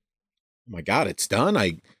was like, oh my God, it's done.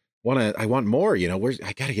 I want more,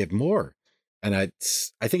 I got to get more. And I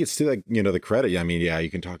think it's still like, the credit. I mean, yeah,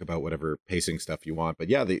 you can talk about whatever pacing stuff you want, but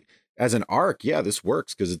yeah, as an arc, yeah, this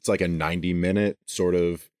works because it's like a 90-minute sort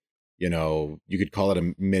of, you could call it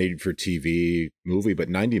a made for TV movie, but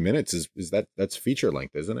 90 minutes that's feature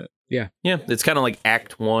length, isn't it? Yeah. Yeah. It's kind of like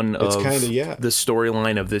act 1 of the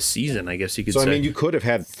storyline of this season, I guess you could say. So, I mean, you could have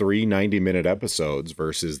had 3 90-minute episodes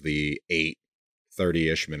versus the 8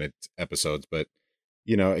 30-ish minute episodes, but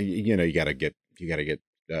you gotta get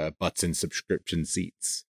butts in subscription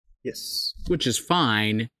seats. Yes. Which is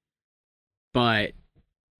fine, but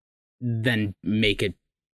then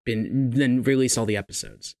then release all the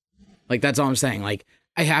episodes. Like, that's all I'm saying. Like,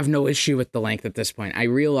 I have no issue with the length at this point. I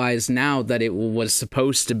realize now that it was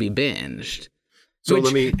supposed to be binged.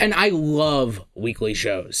 And I love weekly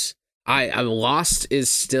shows. I Lost is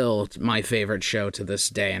still my favorite show to this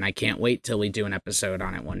day, and I can't wait till we do an episode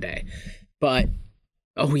on it one day. But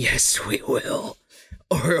oh yes, we will.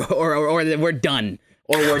 Or we're done.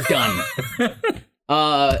 Or we're done.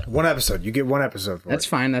 One episode. You get one episode for That's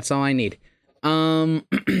fine. That's all I need.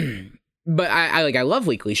 But I love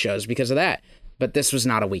weekly shows because of that. But this was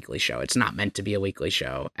not a weekly show. It's not meant to be a weekly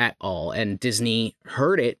show at all. And Disney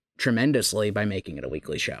hurt it tremendously by making it a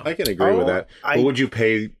weekly show. I can agree with that. But would you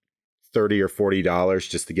pay $30 or $40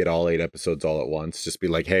 just to get all 8 episodes all at once? Just be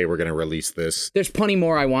like, hey, we're going to release this. There's plenty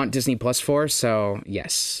more I want Disney Plus for, so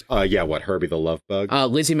yes. Yeah, what, Herbie the Love Bug?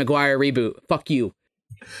 Lizzie McGuire reboot. Fuck you.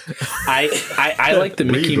 I like the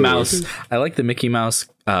Mickey Mouse. I like the Mickey Mouse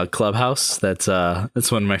Clubhouse. That's one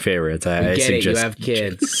of my favorites. I get suggest it. You have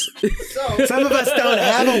kids. Some of us don't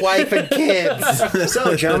have a wife and kids.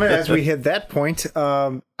 So, gentlemen, as we hit that point,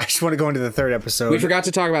 I just want to go into the 3rd episode. We forgot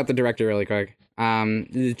to talk about the director really quick.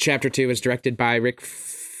 Chapter 2 was directed by Rick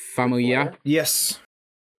Famuyiwa. Yes.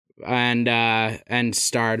 And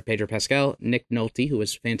starred Pedro Pascal, Nick Nolte, who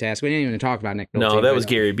was fantastic. We didn't even talk about Nick Nolte. No, that was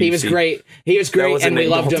Gary Busey. He was great. And we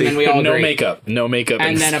loved him, and we all no agreed. No makeup.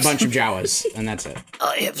 And then a bunch of Jawas, and that's it.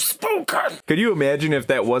 I have spoken. Could you imagine if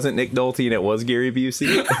that wasn't Nick Nolte and it was Gary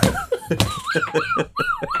Busey?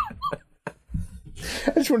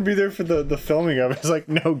 I just want to be there for the filming of it. It's like,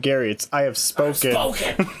 no, Gary, it's I have spoken.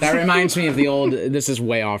 That reminds me of the old, this is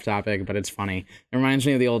way off topic, but it's funny. It reminds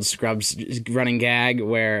me of the old Scrubs running gag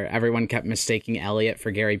where everyone kept mistaking Elliot for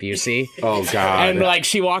Gary Busey. Oh, God. And like,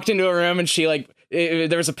 she walked into a room and she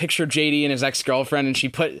there was a picture of JD and his ex-girlfriend, and she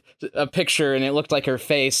put a picture and it looked like her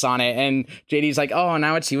face on it. And JD's like, oh,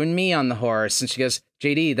 now it's you and me on the horse. And she goes,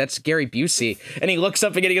 JD, that's Gary Busey. And he looks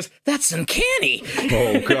up again, he goes, that's uncanny.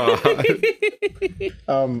 Oh, God.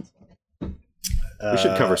 We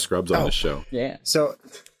should cover Scrubs on this show. Yeah. So,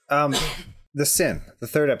 The Sin, the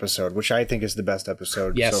 3rd episode, which I think is the best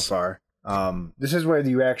episode so far. This is where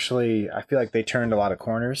you actually, I feel like they turned a lot of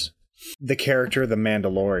corners. The character, the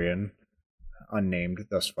Mandalorian, unnamed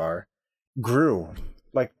thus far, grew.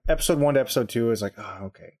 Like, episode 1 to episode 2 is like, oh,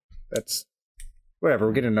 okay, that's whatever.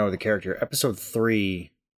 We're getting to know the character. Episode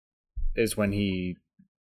 3 is when he,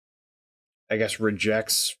 I guess,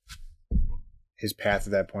 rejects his path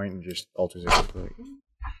at that point and just alters it completely.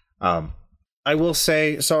 I will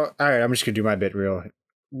say, so, all right, I'm just gonna do my bit real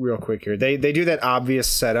quick here. They do that obvious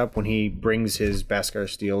setup when he brings his Beskar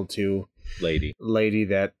steel to Lady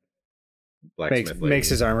that makes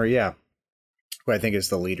his armor, yeah. Who I think is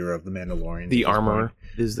the leader of the Mandalorian. The Armorer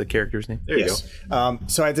is the character's name. There you go.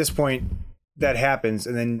 So at this point, that happens,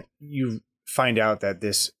 and then you find out that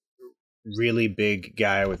this really big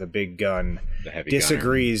guy with a big gun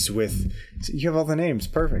disagrees with. You have all the names,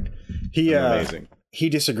 perfect. Amazing. He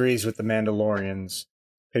disagrees with the Mandalorian's,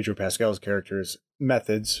 Pedro Pascal's character's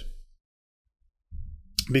methods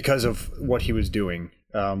because of what he was doing,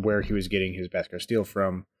 where he was getting his Beskar steel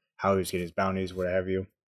from, how he was getting his bounties, what have you.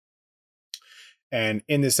 And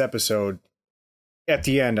in this episode, at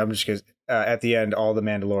the end, all the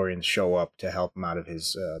Mandalorians show up to help him out of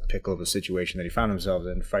his pickle of a situation that he found himself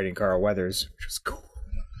in, fighting Carl Weathers, which was cool.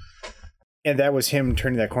 And that was him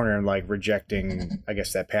turning that corner and like rejecting, I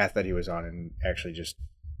guess, that path that he was on, and actually just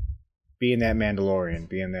being that Mandalorian,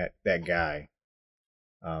 being that guy,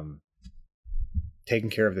 taking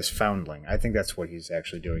care of this foundling. I think that's what he's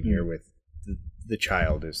actually doing here with the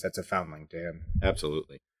child. That's a foundling to him.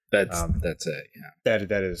 Absolutely. That's it. Yeah.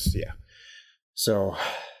 That is, yeah. So,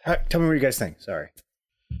 tell me what you guys think. Sorry.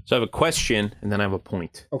 So I have a question, and then I have a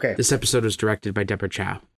point. Okay. This episode was directed by Deborah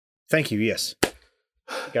Chow. Thank you. Yes.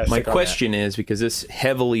 My question is, because this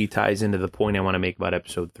heavily ties into the point I want to make about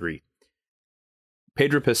episode 3.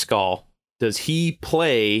 Pedro Pascal, does he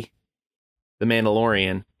play the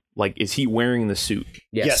Mandalorian, like, is he wearing the suit?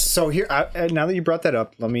 Yes. So here, now that you brought that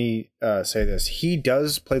up, let me say this. He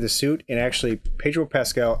does play the suit, and actually, Pedro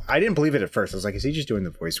Pascal, I didn't believe it at first. I was like, is he just doing the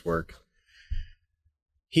voice work?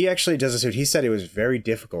 He actually does the suit. He said it was very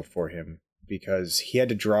difficult for him because he had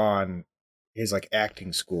to draw on his like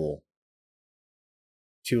acting school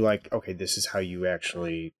to like, okay, this is how you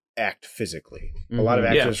actually act physically. Mm-hmm. A lot of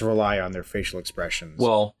actors rely on their facial expressions.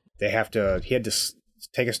 Well, he had to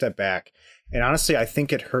take a step back. And honestly, I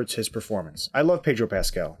think it hurts his performance. I love Pedro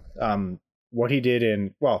Pascal. What he did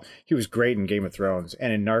he was great in Game of Thrones,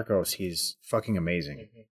 and in Narcos, he's fucking amazing.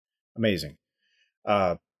 Mm-hmm. Amazing.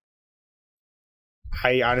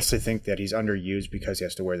 I honestly think that he's underused because he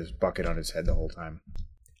has to wear this bucket on his head the whole time.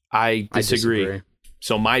 I disagree.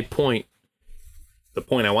 So my point, the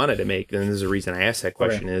point I wanted to make, and this is the reason I asked that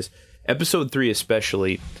question, is episode 3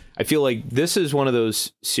 especially, I feel like this is one of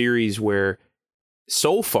those series where,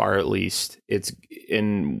 so far at least,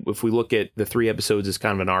 and if we look at the 3 episodes as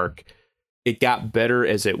kind of an arc, it got better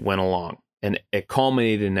as it went along, and it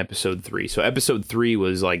culminated in episode 3. So episode 3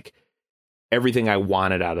 was like everything I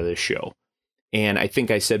wanted out of this show. And I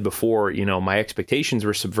think I said before, my expectations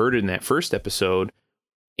were subverted in that first episode.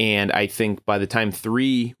 And I think by the time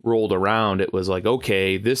 3 rolled around, it was like,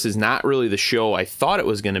 okay, this is not really the show I thought it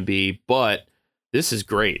was going to be, but this is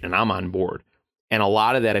great, and I'm on board. And a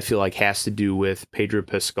lot of that I feel like has to do with Pedro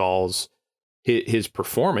Pascal's his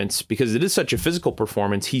performance, because it is such a physical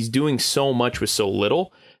performance. He's doing so much with so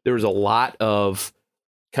little. There was a lot of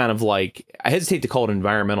kind of like, I hesitate to call it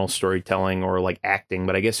environmental storytelling or like acting,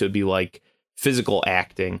 but I guess it would be like physical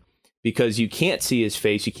acting, because you can't see his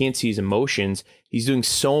face, you can't see his emotions. He's doing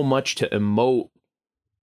so much to emote,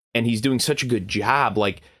 and he's doing such a good job.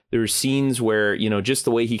 Like, there's scenes where, just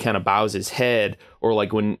the way he kind of bows his head, or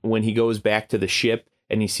like when he goes back to the ship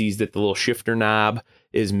and he sees that the little shifter knob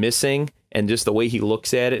is missing, and just the way he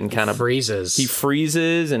looks at it and kind of freezes. He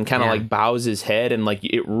freezes and kind of like bows his head, and like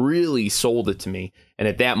it really sold it to me. And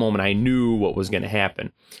at that moment, I knew what was going to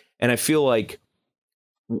happen. And I feel like,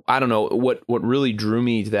 I don't know, what really drew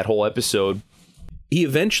me to that whole episode, he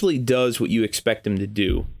eventually does what you expect him to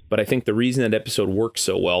do. But I think the reason that episode works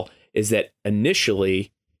so well is that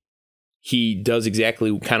initially he does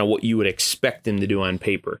exactly kind of what you would expect him to do on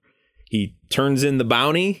paper. He turns in the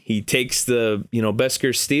bounty. He takes the,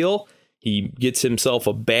 Beskar steel. He gets himself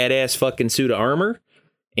a badass fucking suit of armor.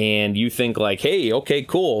 And you think like, hey, okay,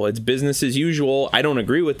 cool. It's business as usual. I don't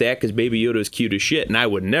agree with that because Baby Yoda's cute as shit, and I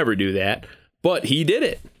would never do that. But he did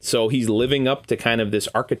it. So he's living up to kind of this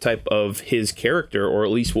archetype of his character, or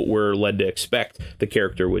at least what we're led to expect the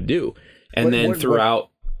character would do. And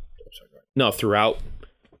throughout,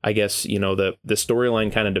 I guess, the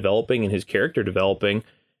storyline kind of developing and his character developing,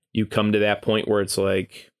 you come to that point where it's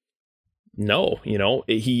like, no,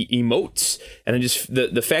 he emotes. And just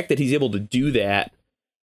the fact that he's able to do that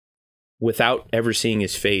without ever seeing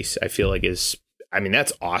his face, I feel like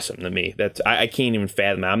that's awesome to me. I can't even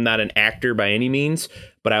fathom it. I'm not an actor by any means,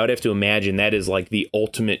 but I would have to imagine that is like the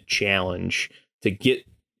ultimate challenge to get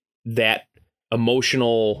that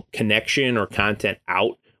emotional connection or content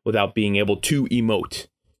out without being able to emote.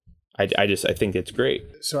 I think it's great.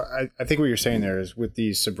 So I think what you're saying there is, with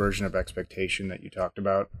the subversion of expectation that you talked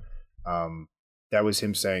about, that was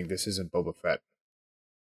him saying, this isn't Boba Fett.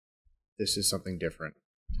 This is something different.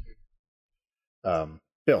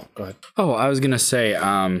 Bill, go ahead. Oh, I was going to say,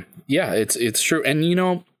 it's true.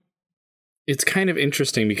 And, it's kind of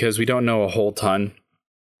interesting because we don't know a whole ton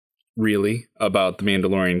really about the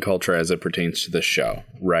Mandalorian culture as it pertains to this show,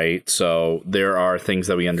 right? So there are things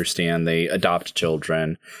that we understand. They adopt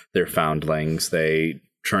children, they're foundlings, they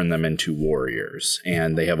turn them into warriors,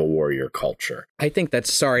 and they have a warrior culture. I think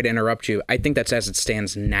that's, sorry to interrupt you, I think that's as it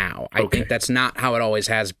stands now. I think that's not how it always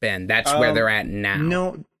has been. That's where they're at now.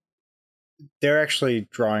 No, they're actually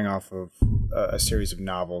drawing off of a series of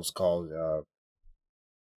novels called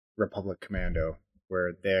Republic Commando,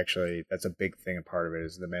 where that's a big thing. A part of it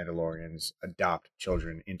is the Mandalorians adopt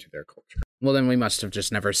children into their culture. Well, then we must have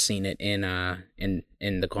just never seen it in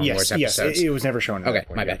the Clone Wars episodes. Yes, it was never shown. Okay,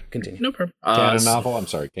 my bad. Continue. No problem. Canon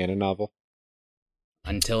novel.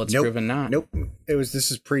 Until it's proven not. Nope.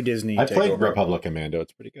 This is pre-Disney. I played Republic Commando.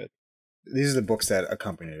 It's pretty good. These are the books that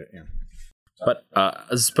accompanied it. Yeah. But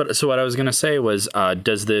so what I was going to say was,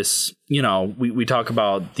 does this, we talk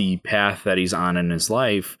about the path that he's on in his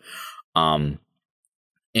life,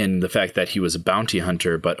 and the fact that he was a bounty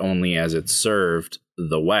hunter, but only as it served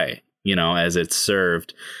the way, as it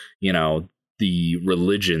served, the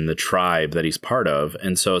religion, the tribe that he's part of.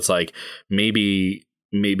 And so it's like, maybe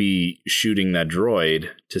shooting that droid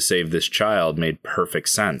to save this child made perfect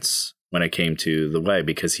sense, when it came to the way,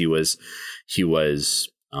 because he was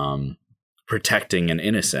protecting an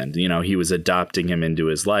innocent. He was adopting him into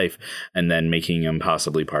his life and then making him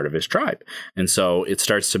possibly part of his tribe. And so it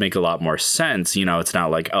starts to make a lot more sense. It's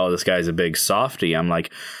not like, oh, this guy's a big softy. I'm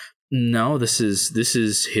like, no, this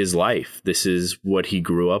is his life. This is what he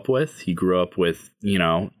grew up with. He grew up with,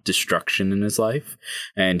 destruction in his life,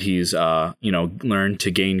 and he's, learned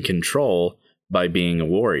to gain control by being a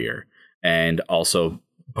warrior, and also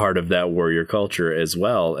part of that warrior culture as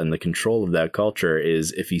well. And the control of that culture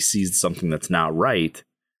is, if he sees something that's not right,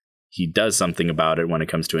 he does something about it when it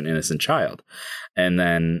comes to an innocent child. And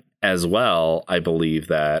then as well, I believe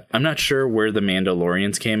that, I'm not sure where the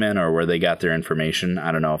Mandalorians came in or where they got their information.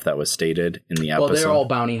 I don't know if that was stated in the episode. Well, they're all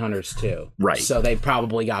bounty hunters too. Right. So they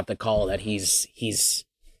probably got the call that he's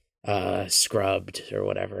scrubbed or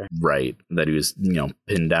whatever. Right. That he was,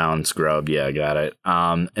 pinned down, scrubbed. Yeah, I got it.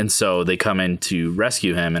 And so they come in to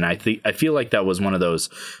rescue him. And I feel like that was one of those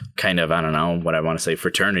kind of, I don't know what I want to say,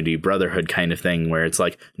 fraternity, brotherhood kind of thing, where it's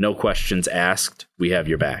like, no questions asked. We have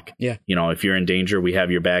your back. Yeah. If you're in danger, we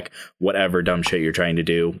have your back. Whatever dumb shit you're trying to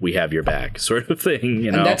do, we have your back, sort of thing.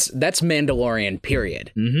 And that's Mandalorian,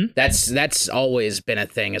 period. Mm-hmm. That's always been a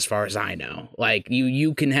thing as far as I know. Like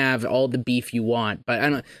you can have all the beef you want,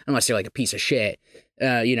 but unless you're like a piece of shit,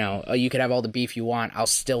 you could have all the beef you want. I'll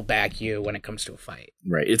still back you when it comes to a fight.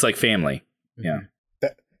 Right. It's like family. Yeah.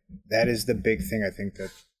 That is the big thing. I think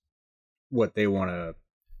that what they want to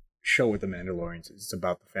show with the Mandalorians is it's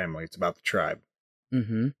about the family. It's about the tribe.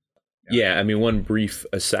 Mm-hmm. Yeah, I mean, one brief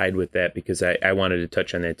aside with that, because I wanted to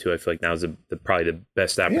touch on that too. I feel like now's probably the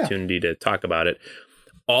best opportunity to talk about it.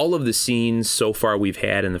 All of the scenes so far we've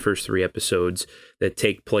had in the first 3 episodes that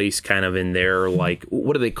take place kind of in their, like,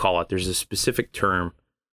 what do they call it? There's a specific term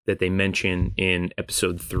that they mention in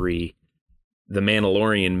episode 3. The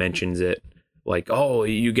Mandalorian mentions it. Like, oh,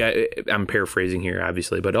 you got, I'm paraphrasing here,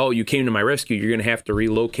 obviously, but, oh, you came to my rescue. You're going to have to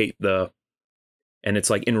relocate and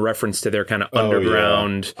it's like in reference to their kind of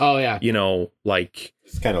underground, like.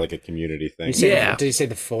 It's kind of like a community thing. Did you say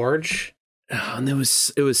the Forge? And it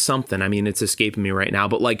was something. I mean, it's escaping me right now,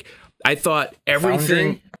 but like, I thought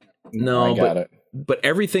everything. No, but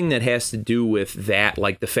everything that has to do with that,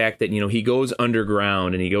 like the fact that, he goes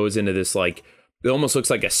underground and he goes into this, like, it almost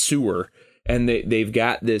looks like a sewer. And they've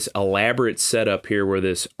got this elaborate setup here where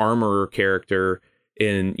this armorer character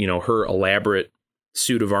in, her elaborate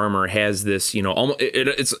suit of armor has this,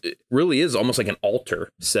 it really is almost like an altar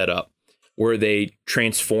set up where they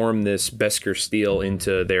transform this Beskar steel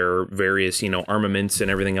into their various, armaments and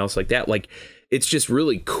everything else like that. Like, it's just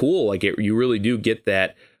really cool. Like, you really do get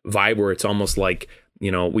that vibe where it's almost like,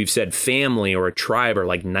 we've said family or a tribe or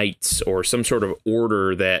like knights or some sort of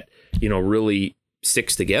order that, really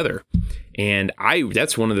sticks together. And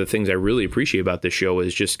that's one of the things I really appreciate about this show,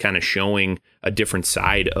 is just kind of showing a different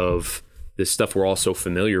side of this stuff we're all so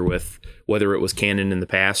familiar with, whether it was canon in the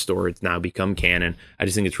past or it's now become canon. I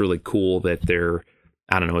just think it's really cool that they're,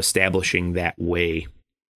 establishing that way.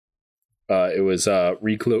 It was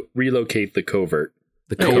relocate the covert.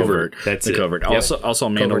 The covert. That's the covert. Yep. Also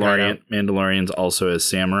Mandalorians also as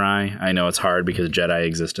samurai. I know it's hard because Jedi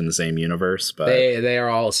exist in the same universe, but they are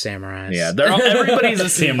all samurais. Yeah, everybody's a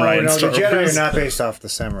samurai. No, the Jedi are not based off the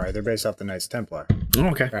samurai. They're based off the Knights Templar.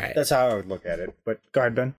 Okay, right. That's how I would look at it. But go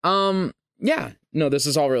ahead, Ben. Yeah. No, this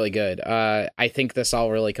is all really good. I think this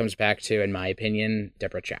all really comes back to, in my opinion,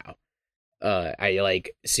 Deborah Chow.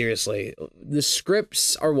 Seriously, the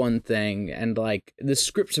scripts are one thing, and like the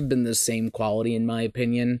scripts have been the same quality in my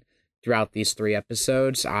opinion throughout these 3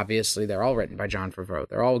 episodes. Obviously, they're all written by Jon Favreau.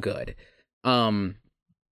 They're all good.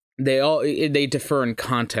 They differ in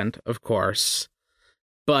content, of course,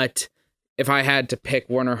 but if I had to pick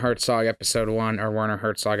Werner Herzog episode 1 or Werner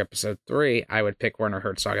Herzog episode 3, I would pick Werner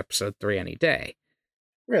Herzog episode 3 any day.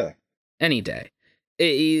 Really? Any day.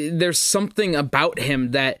 There's something about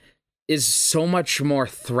him that is so much more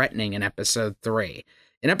threatening in episode 3.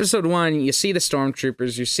 In episode 1, you see the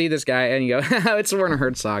stormtroopers, you see this guy, and you go, it's Werner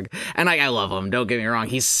Herzog. And I love him, don't get me wrong,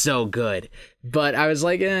 he's so good. But I was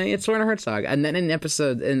like, it's Werner Herzog. And then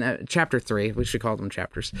in chapter 3, we should call them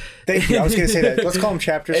chapters. Thank you, I was going to say that. Let's call them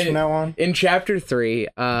chapters from now on. In chapter 3,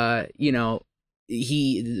 the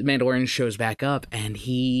Mandalorian shows back up, and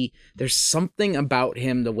there's something about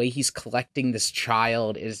him, the way he's collecting this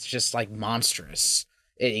child is just like monstrous.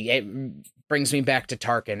 It brings me back to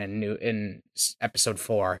Tarkin in episode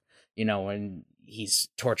 4, when he's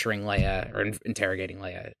torturing Leia or interrogating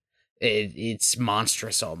Leia. It's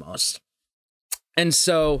monstrous almost. And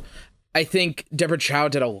so I think Deborah Chow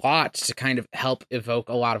did a lot to kind of help evoke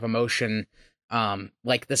a lot of emotion.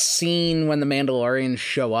 Like the scene when the Mandalorians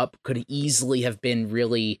show up could easily have been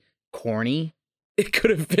really corny. It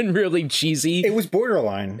could have been really cheesy. It was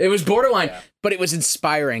borderline. But it was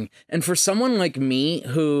inspiring. And for someone like me,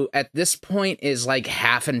 who at this point is like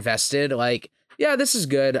half invested, like, yeah, this is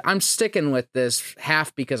good. I'm sticking with this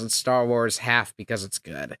half because it's Star Wars, half because it's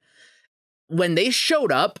good. When they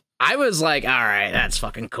showed up, I was like, all right, that's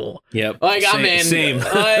fucking cool. Yep. Like, I'm in. Same.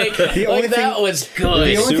 Like, that was good.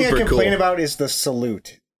 The only thing I Super complain cool. about is the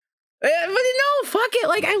salute. But no, fuck it.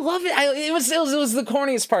 Like, I love it. It was the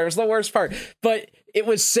corniest part. It was the worst part. But it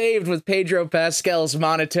was saved with Pedro Pascal's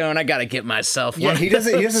monotone. I gotta get myself one. Yeah, he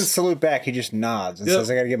doesn't salute back. He just nods and says,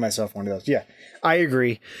 I gotta get myself one of those. Yeah, I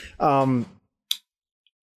agree.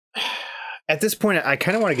 At this point, I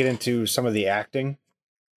kind of want to get into some of the acting.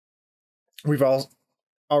 We've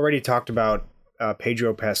already talked about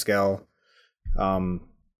Pedro Pascal and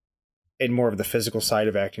more of the physical side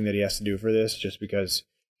of acting that he has to do for this, just because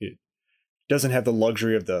he doesn't have the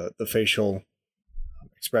luxury of the facial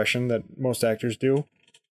expression that most actors do.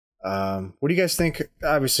 What do you guys think?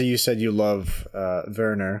 Obviously, you said you love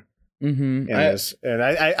Werner in this, and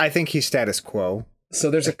I think he's status quo. So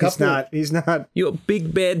there's a couple. He's not. You a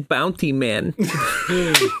big bad bounty man.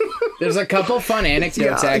 There's a couple fun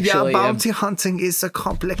anecdotes, actually. Bounty hunting is a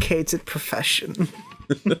complicated profession.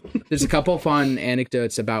 There's a couple fun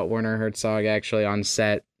anecdotes about Werner Herzog actually on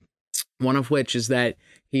set. One of which is that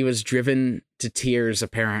he was driven to tears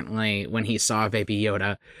apparently when he saw Baby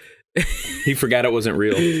Yoda. He forgot it wasn't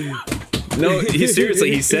real. No, he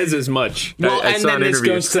says as much. Well, I and saw then an this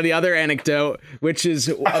interview. goes to the other anecdote, which is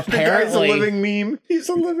The guy's a apparently living meme. He's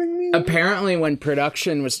a living meme. apparently when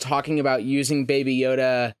production was talking about using Baby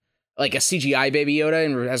Yoda, like a CGI Baby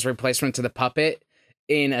Yoda as replacement to the puppet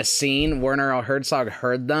in a scene, Werner Herzog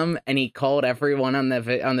heard them and he called everyone on the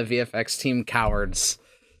VFX team cowards.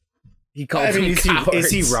 He called them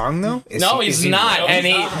cowards. Is he wrong though? He's not.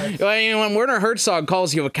 And when Werner Herzog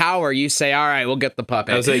calls you a coward, you say, "All right, we'll get the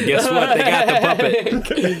puppet." I was like, guess what? They got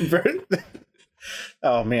the puppet.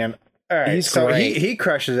 Oh man! All right, He's so great. he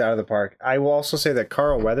crushes it out of the park. I will also say that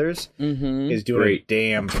Carl Weathers is doing Great. a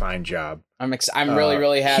damn fine job. I'm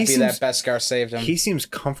really happy he that seems- Beskar saved him. He seems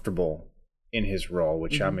comfortable in his role,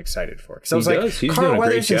 which I'm excited for. Because I He was like, does. He's Carl doing a great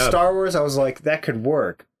Weathers in job. Star Wars, I was like, that could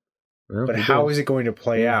work. Well, But he how does. is it going to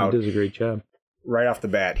play out? He does a great job. Right off the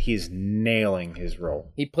bat, he's nailing his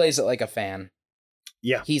role. He plays it like a fan.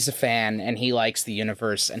 Yeah. He's a fan and he likes the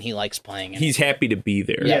universe and he likes playing it. He's happy to be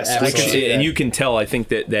there. Yes, Which absolutely. and you can tell, I think,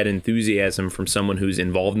 that enthusiasm from someone who's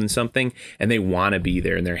involved in something and they want to be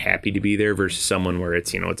there and they're happy to be there versus someone where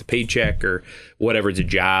it's, it's a paycheck or whatever, it's a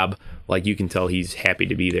job. Like, you can tell he's happy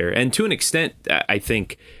to be there. And to an extent, I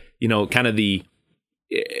think, kind of we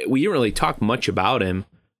didn't really talk much about him,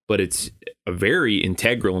 but it's a very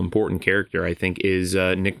integral, important character, I think, is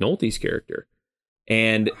Nick Nolte's character.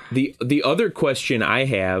 And the other question I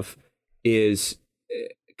have is,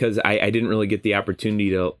 because I didn't really get the opportunity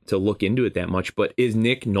to look into it that much, but is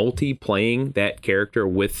Nick Nolte playing that character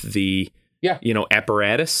with the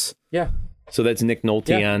apparatus? Yeah. So that's Nick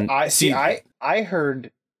Nolte on. I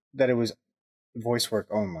heard that it was voice work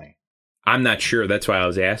only. I'm not sure. That's why I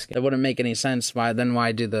was asking. That wouldn't make any sense. Why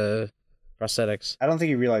do the prosthetics? I don't think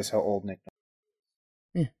you realize how old Nick.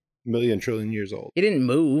 Million trillion years old. He didn't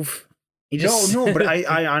move. He just... No, but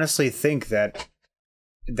I honestly think that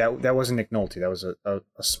wasn't Nick Nolte. That was a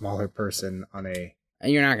smaller person on a.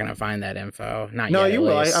 You're not gonna find that info. Not No, yet, you at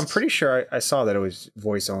will. least. I'm pretty sure I saw that it was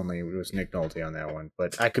voice only. It was Nick Nolte on that one,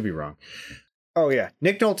 but I could be wrong. Oh yeah,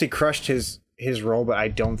 Nick Nolte crushed his role, but I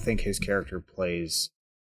don't think his character plays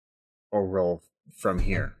a role from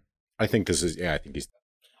here. I think this is. Yeah, I think he's.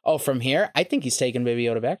 Oh, from here, I think he's taking Baby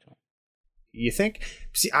Yoda back to him. You think?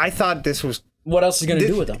 See, I thought this was. What else is he gonna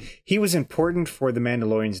do with him? He was important for the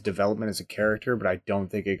Mandalorian's development as a character, but I don't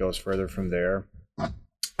think it goes further from there.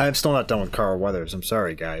 I'm still not done with Carl Weathers. I'm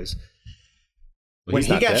sorry, guys. Well, When he's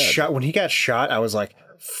not dead. when he got shot, I was like,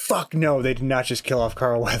 "Fuck no!" They did not just kill off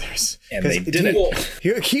Carl Weathers. And they didn't.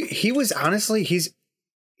 He was honestly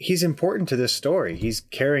he's important to this story. He's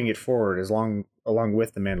carrying it forward along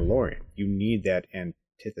with the Mandalorian. You need that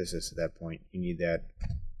antithesis at that point. You need that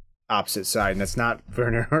opposite side, and that's not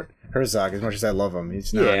Werner Herzog. As much as I love him,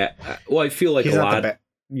 he's not. Yeah. Well, I feel like He's a not lot.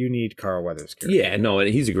 you need Carl Weathers' character. Yeah, no, and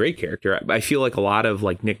he's a great character. I feel like a lot of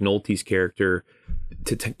like Nick Nolte's character,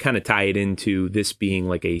 to kind of tie it into this being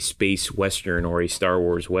like a space western or a Star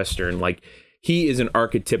Wars western, like he is an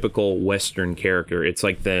archetypical western character. It's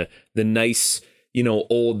like the nice,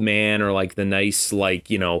 old man, or like the nice, like,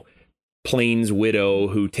 Plains widow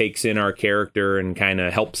who takes in our character and kind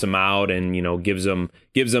of helps him out and gives him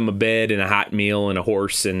a bed and a hot meal and a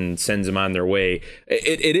horse and sends him on their way.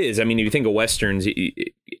 It is. I mean, if you think of westerns,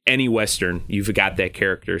 any Western, you've got that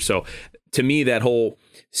character. So to me, that whole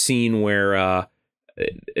scene where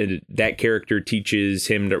that character teaches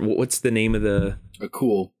him to, what's the name of the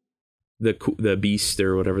beast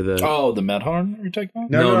or whatever the Medharn you're talking about?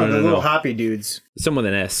 No, the little hoppy dudes. Some with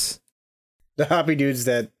an S. The hoppy dudes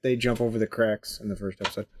that they jump over the cracks in the first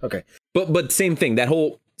episode. Okay. But same thing. That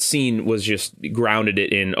whole scene was just grounded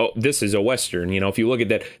it in, this is a Western. If you look at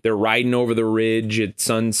that, they're riding over the ridge at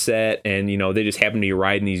sunset, and they just happen to be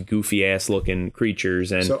riding these goofy ass looking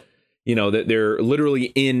creatures, and that they're literally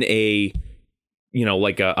in a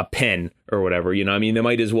like a pen or whatever. They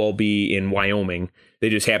might as well be in Wyoming. They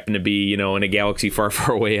just happen to be in a galaxy far,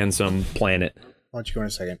 far away on some planet. Why don't you go in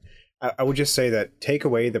a second? I would just say that take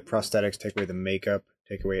away the prosthetics, take away the makeup,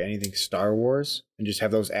 take away anything Star Wars, and just have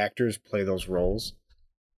those actors play those roles.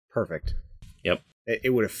 Perfect. Yep.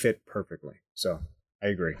 It would have fit perfectly. So I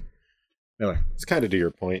agree. Miller. It's kind of to your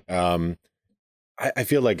point. I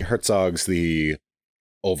feel like Herzog's the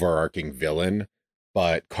overarching villain,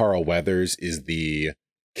 but Carl Weathers is the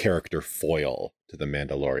character foil to the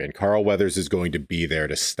Mandalorian. Carl Weathers is going to be there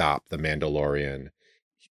to stop the Mandalorian.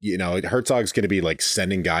 Herzog's going to be like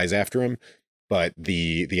sending guys after him, but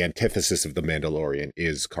the antithesis of the Mandalorian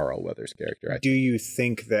is Carl Weathers' character. Do you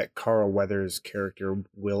think that Carl Weathers' character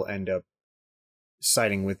will end up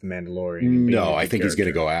siding with the Mandalorian? No, I think he's going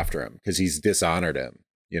to go after him because he's dishonored him.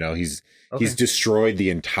 He's destroyed the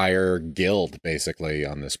entire guild basically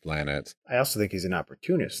on this planet. I also think he's an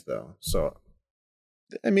opportunist, though. So,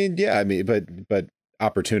 but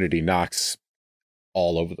opportunity knocks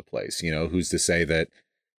all over the place. Who's to say that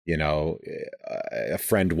a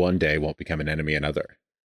friend one day won't become an enemy another?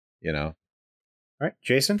 All right,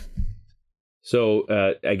 Jason.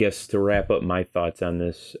 So I guess to wrap up my thoughts on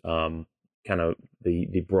this, kind of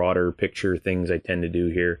the broader picture things I tend to do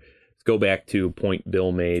here. Let's go back to a point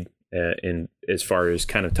Bill made in as far as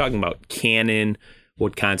kind of talking about canon,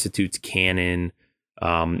 what constitutes canon,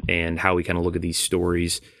 and how we kind of look at these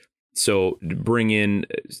stories. So to bring in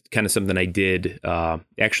kind of something I did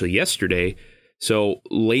actually yesterday. So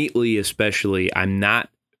lately, especially, I'm not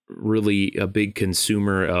really a big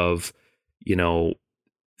consumer of,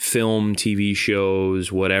 film, TV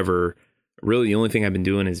shows, whatever. Really, the only thing I've been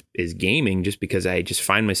doing is gaming, just because I just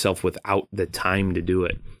find myself without the time to do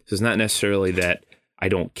it. So it's not necessarily that I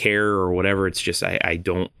don't care or whatever. It's just I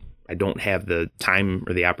don't have the time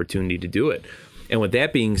or the opportunity to do it. And with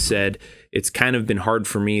that being said, it's kind of been hard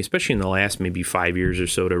for me, especially in the last maybe 5 years or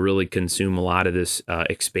so, to really consume a lot of this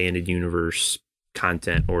expanded universe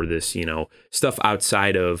content or this, stuff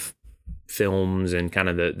outside of films and kind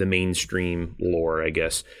of the mainstream lore, I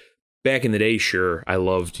guess. Back in the day, sure, I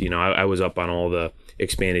loved, I was up on all the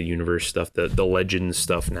expanded universe stuff, the Legends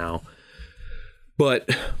stuff now. But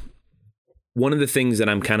one of the things that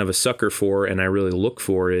I'm kind of a sucker for and I really look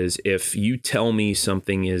for is if you tell me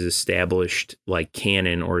something is established like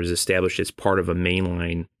canon or is established as part of a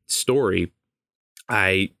mainline story,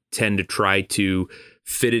 I tend to try to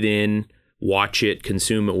fit it in, watch it,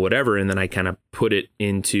 consume it, whatever, and then I kind of put it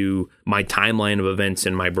into my timeline of events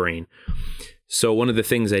in my brain. So one of the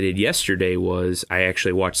things I did yesterday was I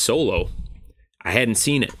actually watched Solo. I hadn't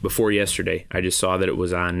seen it before yesterday. I just saw that it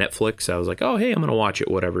was on Netflix. I was like, oh, hey, I'm going to watch it,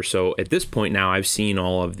 whatever. So at this point now, I've seen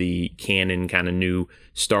all of the canon kind of new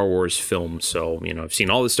Star Wars films. So, I've seen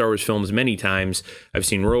all the Star Wars films many times. I've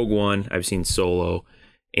seen Rogue One. I've seen Solo.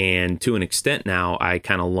 And to an extent now, I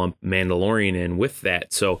kind of lump Mandalorian in with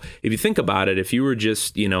that. So if you think about it, if you were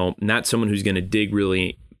just, not someone who's going to dig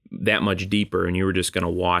really that much deeper and you were just going to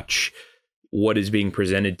watch what is being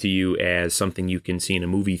presented to you as something you can see in a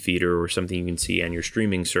movie theater or something you can see on your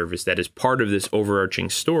streaming service that is part of this overarching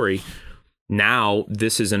story, now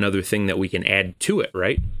this is another thing that we can add to it,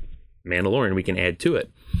 right? Mandalorian, we can add to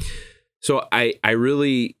it. So I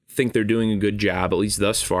really think they're doing a good job, at least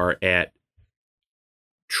thus far, at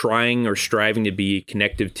trying or striving to be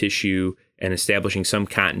connective tissue and establishing some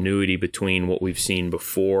continuity between what we've seen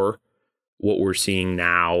before, what we're seeing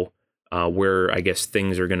now, where I guess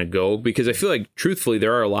things are going to go. Because I feel like, truthfully,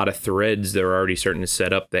 there are a lot of threads that are already starting to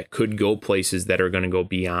set up that could go places that are going to go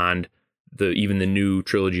beyond even the new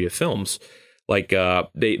trilogy of films. Like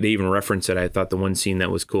they even referenced it. I thought the one scene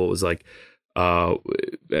that was cool was like,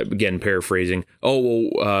 again, paraphrasing,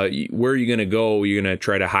 where are you going to go? You're going to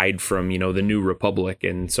try to hide from, the New Republic.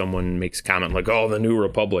 And someone makes a comment like, oh, the New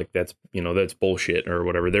Republic, that's bullshit or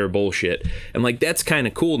whatever. They're bullshit. And like, that's kind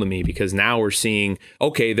of cool to me because now we're seeing,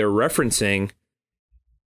 okay, they're referencing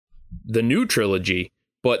the new trilogy,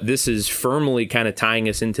 but this is firmly kind of tying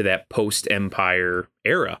us into that post-Empire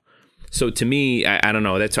era. So to me, I don't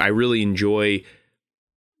know, I really enjoy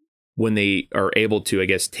when they are able to, I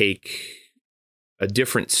guess, take a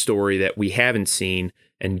different story that we haven't seen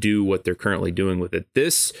and do what they're currently doing with it.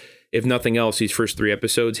 This, if nothing else, these first 3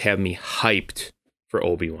 episodes have me hyped for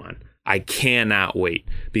Obi-Wan. I cannot wait,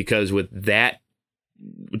 because with that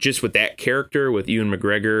character, with Ewan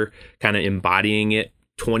McGregor kind of embodying it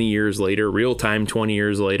 20 years later, real time 20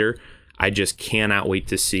 years later, I just cannot wait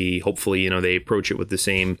to see. Hopefully, they approach it with the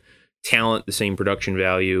same talent, the same production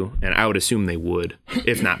value, and I would assume they would,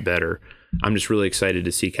 if not better. I'm just really excited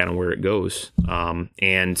to see kind of where it goes.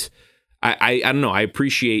 And I don't know. I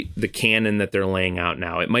appreciate the canon that they're laying out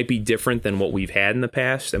now. It might be different than what we've had in the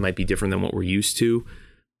past. It might be different than what we're used to.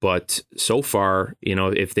 But so far,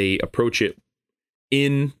 if they approach it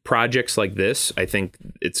in projects like this, I think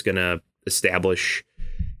it's going to establish,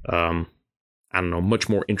 much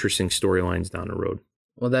more interesting storylines down the road.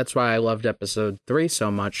 Well, that's why I loved episode 3 so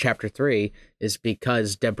much. Chapter 3 is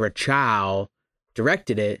because Deborah Chow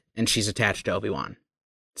directed it, and she's attached to Obi-Wan.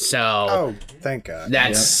 So, thank God.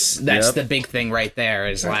 That's the big thing right there.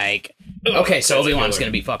 Is like, okay, so Obi-Wan's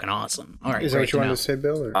gonna be fucking awesome. All right, is that what you wanted to say,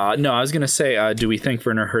 Bill? No, I was gonna say, do we think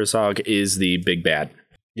Werner Herzog is the big bad?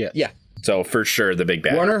 Yeah. So for sure, the big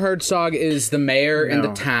bad. Werner Herzog is the mayor in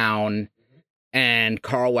the town, and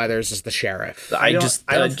Carl Weathers is the sheriff. I don't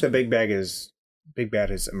think the big bad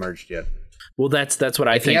has emerged yet. Well, that's what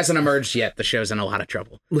I think. If he hasn't emerged yet, the show's in a lot of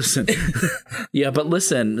trouble. Listen. Yeah, but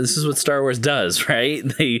listen, this is what Star Wars does, right?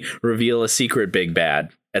 They reveal a secret big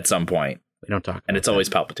bad at some point. We don't talk about and it's that. always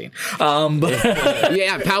Palpatine.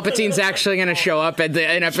 Yeah, Palpatine's actually going to show up at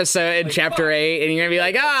an episode in Chapter 8, and you're going to be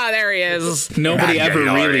like, there he is. Nobody ever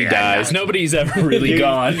really dies. Nobody's ever really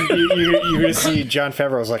gone. You're going to see Jon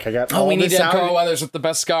Favreau's like, I got all we need this to have out. Carl Weathers with the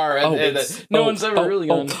best scar. No one's ever really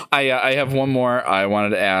gone. I have one more. I wanted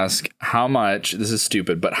to ask, how much, this is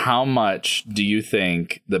stupid, but how much do you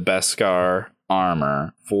think the Beskar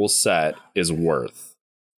armor full set is worth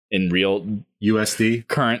in real USD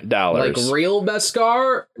current dollars? Like real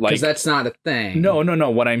Beskar? Because that's not a thing. No.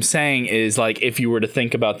 What I'm saying is, like, if you were to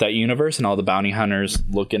think about that universe and all the bounty hunters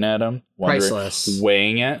looking at him, priceless,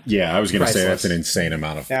 weighing it. Yeah, I was going to say that's an insane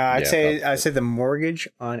amount of. I'd say the mortgage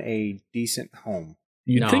on a decent home.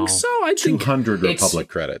 You think so? I think 200 Republic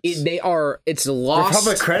credits. It's lost.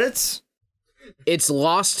 Republic credits? It's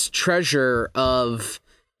lost treasure of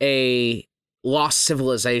a lost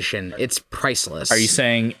civilization. It's priceless. Are you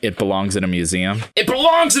saying it belongs in a museum? It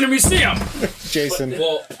belongs in a museum! Jason.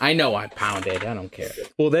 Well, I know I pounded. I don't care.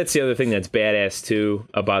 Well, that's the other thing that's badass too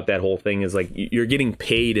about that whole thing is like you're getting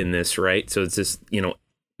paid in this, right? So it's just,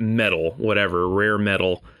 metal, whatever, rare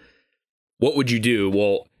metal. What would you do?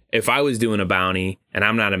 Well, if I was doing a bounty and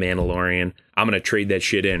I'm not a Mandalorian, I'm going to trade that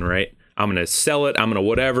shit in, right? I'm going to sell it. I'm going to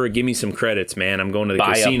whatever. Give me some credits, man. I'm going to the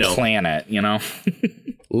casino. Buy a planet,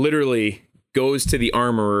 Literally goes to the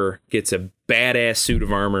armorer, gets a badass suit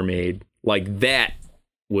of armor made. Like, that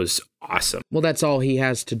was awesome. Well, that's all he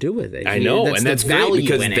has to do with it. I know, and that's great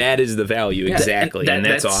because that is the value. Yeah. Exactly, and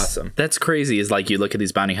that's awesome. That's crazy, is like you look at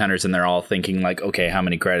these bounty hunters and they're all thinking like, okay, how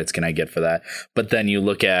many credits can I get for that? But then you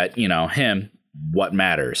look at, him, what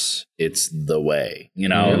matters? It's the way,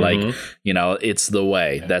 it's the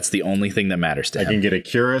way. That's the only thing that matters to him. I can get a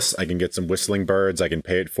Curus, I can get some whistling birds, I can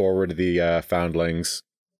pay it forward to the foundlings.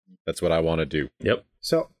 That's what I want to do. Yep.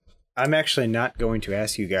 So I'm actually not going to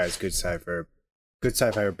ask you guys good sci-fi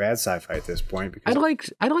or bad sci-fi at this point, because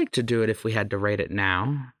I'd like to do it if we had to rate it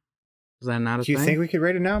now. Is that not a thing? Do you think we could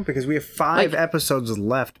rate it now? Because we have 5 episodes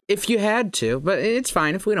left. If you had to, but it's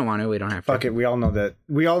fine. If we don't want to, we don't have to. Fuck it. We all know that.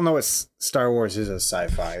 We all know what Star Wars is as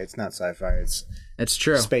sci-fi. It's not sci-fi. It's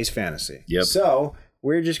true. Space fantasy. Yep. So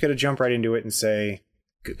we're just going to jump right into it and say,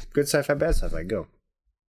 good sci-fi, bad sci-fi, go.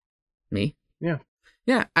 Me? Yeah.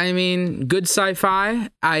 Yeah. I mean, good sci-fi.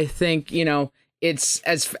 I think, it's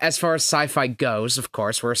as far as sci-fi goes, of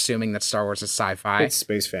course, we're assuming that Star Wars is sci-fi. It's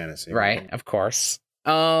space fantasy. Right. Of course.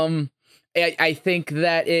 I think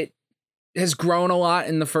that it has grown a lot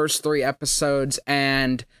in the first 3 episodes,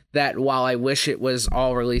 and that while I wish it was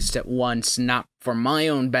all released at once, not for my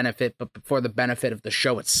own benefit, but for the benefit of the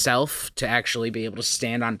show itself, to actually be able to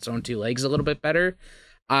stand on its own 2 legs a little bit better,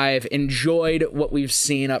 I've enjoyed what we've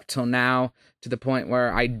seen up till now to the point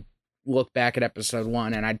where I look back at episode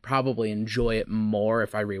 1 and I'd probably enjoy it more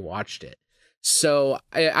if I rewatched it. So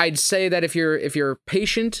I'd say that if you're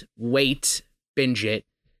patient, wait, binge it.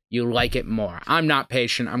 You like it more. I'm not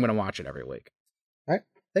patient. I'm going to watch it every week. All right.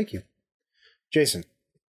 Thank you. Jason.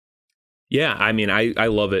 Yeah, I mean, I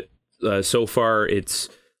love it. So far, it's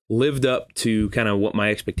lived up to kind of what my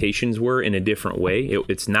expectations were in a different way.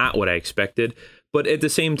 It's not what I expected. But at the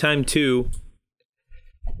same time, too,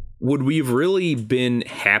 would we have really been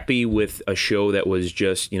happy with a show that was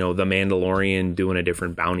just, you know, the Mandalorian doing a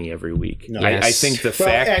different bounty every week? No. I think the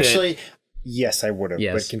fact actually, that... yes, I would have,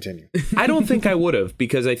 Yes. but continue. I don't think I would have,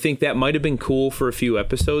 because I think that might have been cool for a few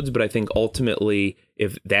episodes, but I think ultimately,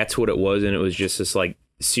 if that's what it was, and it was just this like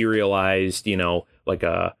serialized, you know, like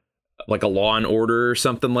a Law and Order or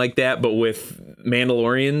something like that, but with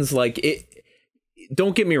Mandalorians, like it.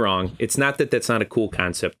 Don't get me wrong. It's not that that's not a cool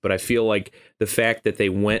concept, but I feel like the fact that they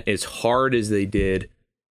went as hard as they did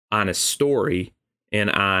on a story and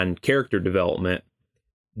on character development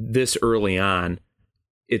this early on,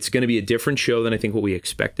 it's going to be a different show than I think what we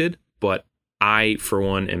expected. But I, for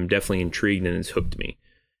one, am definitely intrigued, and it's hooked me.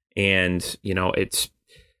 And, you know,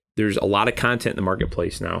 there's a lot of content in the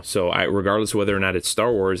marketplace now. So regardless of whether or not it's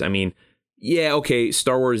Star Wars, I mean, yeah, okay,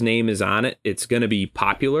 Star Wars name is on it. It's going to be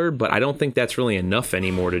popular, but I don't think that's really enough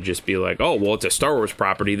anymore to just be like, oh, well, it's a Star Wars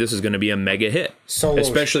property. This is going to be a mega hit.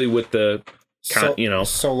 Especially with the,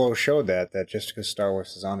 Solo showed that just because Star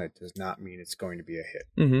Wars is on it does not mean it's going to be a hit.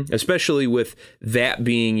 Mm-hmm. Especially with that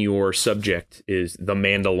being your subject is the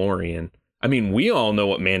Mandalorian. I mean, we all know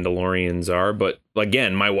what Mandalorians are, but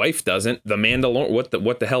again, my wife doesn't. The Mandalorian,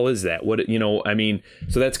 what the hell is that? What, you know, I mean,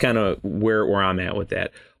 so that's kind of where I'm at with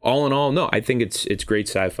that. All in all, no, I think it's great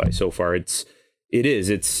sci-fi so far. It's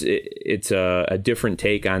a different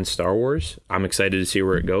take on Star Wars. I'm excited to see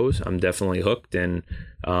where it goes. I'm definitely hooked, and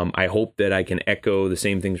I hope that I can echo the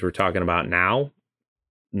same things we're talking about now,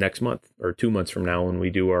 next month or 2 months from now when we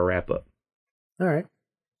do our wrap up. All right.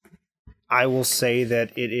 I will say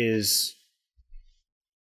that it is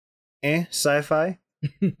sci-fi.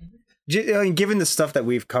 Given the stuff that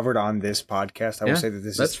we've covered on this podcast, I will say that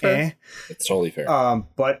this is fair. It's totally fair.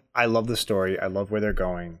 But I love the story. I love where they're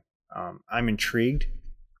going. I'm intrigued.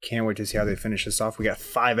 Can't wait to see how they finish this off. We got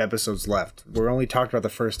 5 episodes left. We're only talked about the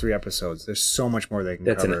first 3 episodes. There's so much more they can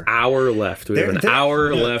That's cover. an hour left. We have an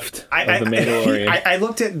hour left of The Mandalorian. I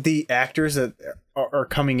looked at the actors that are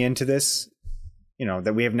coming into this, you know,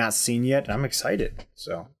 that we have not seen yet. I'm excited.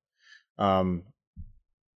 So,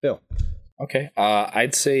 Bill. Okay.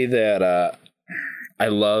 I'd say that I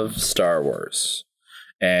love Star Wars.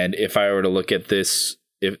 And if I were to look at this,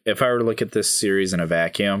 if I were to look at this series in a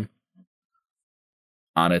vacuum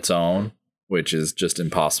on its own, which is just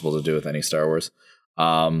impossible to do with any Star Wars,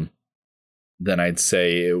 then I'd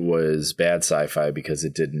say it was bad sci-fi because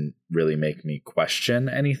it didn't really make me question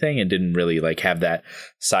anything. It didn't really like have that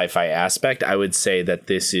sci-fi aspect. I would say that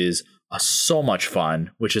this is so much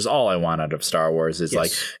fun, which is all I want out of Star Wars is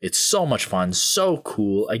like, it's so much fun, so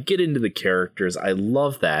cool. I get into the characters. I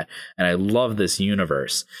love that. And I love this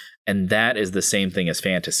universe. And that is the same thing as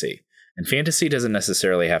fantasy. And fantasy doesn't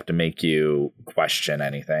necessarily have to make you question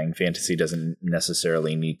anything. Fantasy doesn't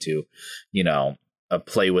necessarily need to, you know,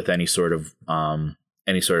 play with any sort of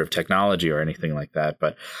technology or anything like that.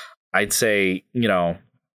 But I'd say, you know,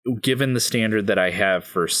 given the standard that I have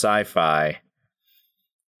for sci-fi,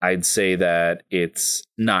 I'd say that it's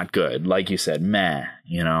not good. Like you said, meh.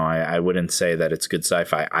 You know, I wouldn't say that it's good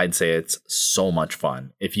sci-fi. I'd say it's so much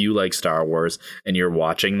fun. If you like Star Wars and you're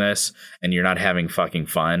watching this and you're not having fucking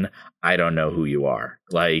fun, I don't know who you are.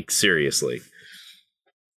 Like, seriously.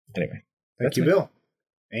 Anyway. Thank you, Bill.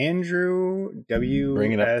 Andrew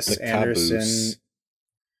W.S. Anderson.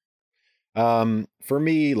 For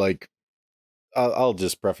me, like, I'll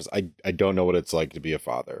just preface, I don't know what it's like to be a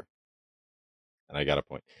father. And I got a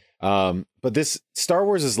point. But this Star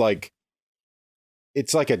Wars is like,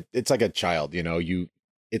 it's like a child, you know,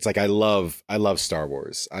 it's like, I love Star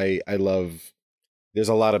Wars. I love, there's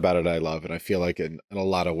a lot about it I love. And I feel like in a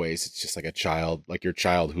lot of ways, it's just like a child, like your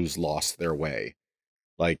child who's lost their way.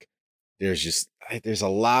 Like there's a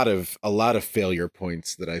lot of failure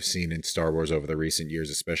points that I've seen in Star Wars over the recent years,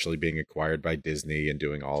 especially being acquired by Disney and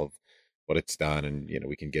doing all of what it's done. And, you know,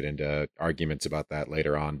 we can get into arguments about that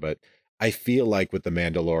later on, but I feel like with The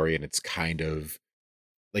Mandalorian, it's kind of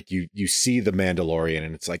like you see The Mandalorian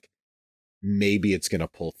and it's like, maybe it's going to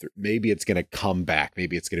pull through. Maybe it's going to come back.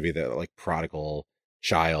 Maybe it's going to be the like prodigal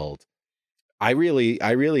child. I really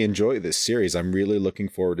enjoy this series. I'm really looking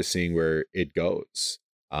forward to seeing where it goes.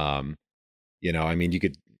 You know, I mean, you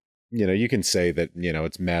can say that, you know,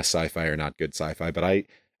 it's mass sci-fi or not good sci-fi, but I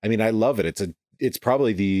mean, I love it. It's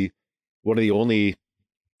probably one of the only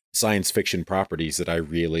science fiction properties that I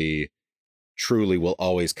really truly will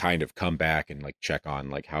always kind of come back and like check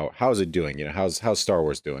on, like how's it doing, you know, how's Star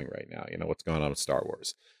Wars doing right now, you know, what's going on with Star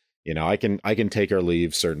Wars. You know, I can take or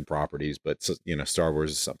leave certain properties, but you know, Star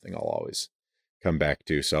Wars is something I'll always come back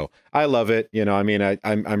to. So I love it. You know, I mean,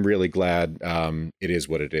 I'm really glad it is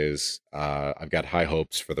what it is. I've got high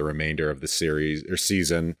hopes for the remainder of the series or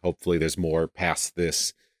season. Hopefully there's more past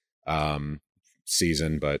this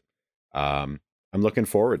season, but I'm looking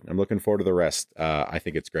forward. I'm looking forward to the rest. I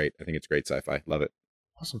think it's great. I think it's great sci-fi. Love it.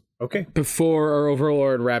 Awesome. Okay. Before our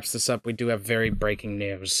Overlord wraps this up, we do have very breaking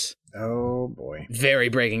news. Oh boy. Very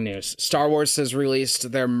breaking news. Star Wars has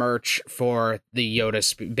released their merch for the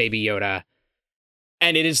Yoda, Baby Yoda,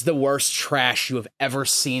 and it is the worst trash you have ever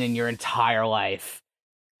seen in your entire life.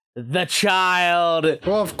 The child.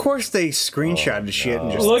 Well, of course they screenshotted the shit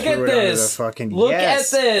and just Look threw at it this. under the fucking Look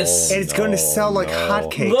at this. And it's going to sell like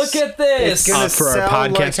hotcakes. Look at this. It's gonna For our sell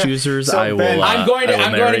podcast like users, So, I will. Ben, I'm going to be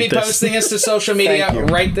narrate this. posting this to social media Thank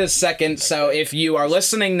you. right this second. So if you are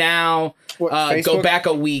listening now, What, go Facebook? back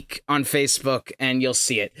a week on Facebook and you'll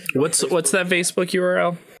see it. What's that Facebook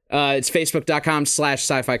URL? It's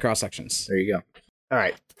facebook.com/sci-fi cross-sections. There you go. All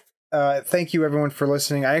right. Thank you everyone for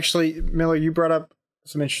listening. Miller, you brought up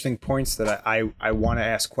some interesting points that I want to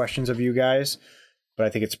ask questions of you guys, but I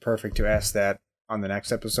think it's perfect to ask that on the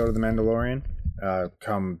next episode of The Mandalorian,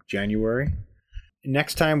 come January.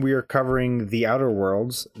 Next time we are covering The Outer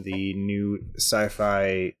Worlds, the new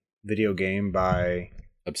sci-fi video game by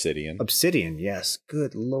Obsidian, yes.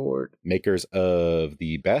 Good Lord. makers of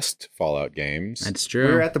the best Fallout games. That's We're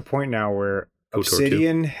true. at the point now where KOTOR 2.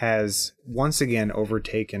 Obsidian has once again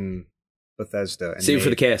overtaken Bethesda. And Save it for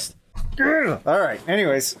the cast. All right.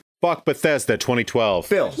 Anyways, Fuck Bethesda 2012.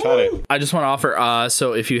 Phil. Got it. I just want to offer,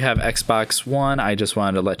 so if you have Xbox One, I just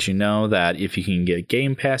wanted to let you know that if you can get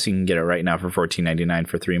Game Pass, you can get it right now for $14.99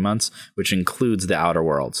 for 3 months, which includes The Outer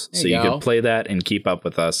Worlds. There So you you go. could play that and keep up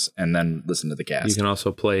with us and then listen to the You cast. can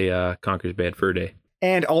also play Conker's Bad Fur Day.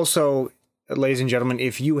 And also, ladies and gentlemen,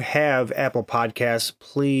 if you have Apple Podcasts,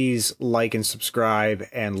 please like and subscribe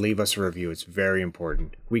and leave us a review. It's very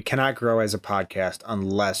important. We cannot grow as a podcast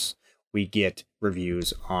unless we get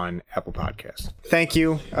reviews on Apple Podcasts. Thank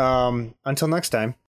you. Until next time.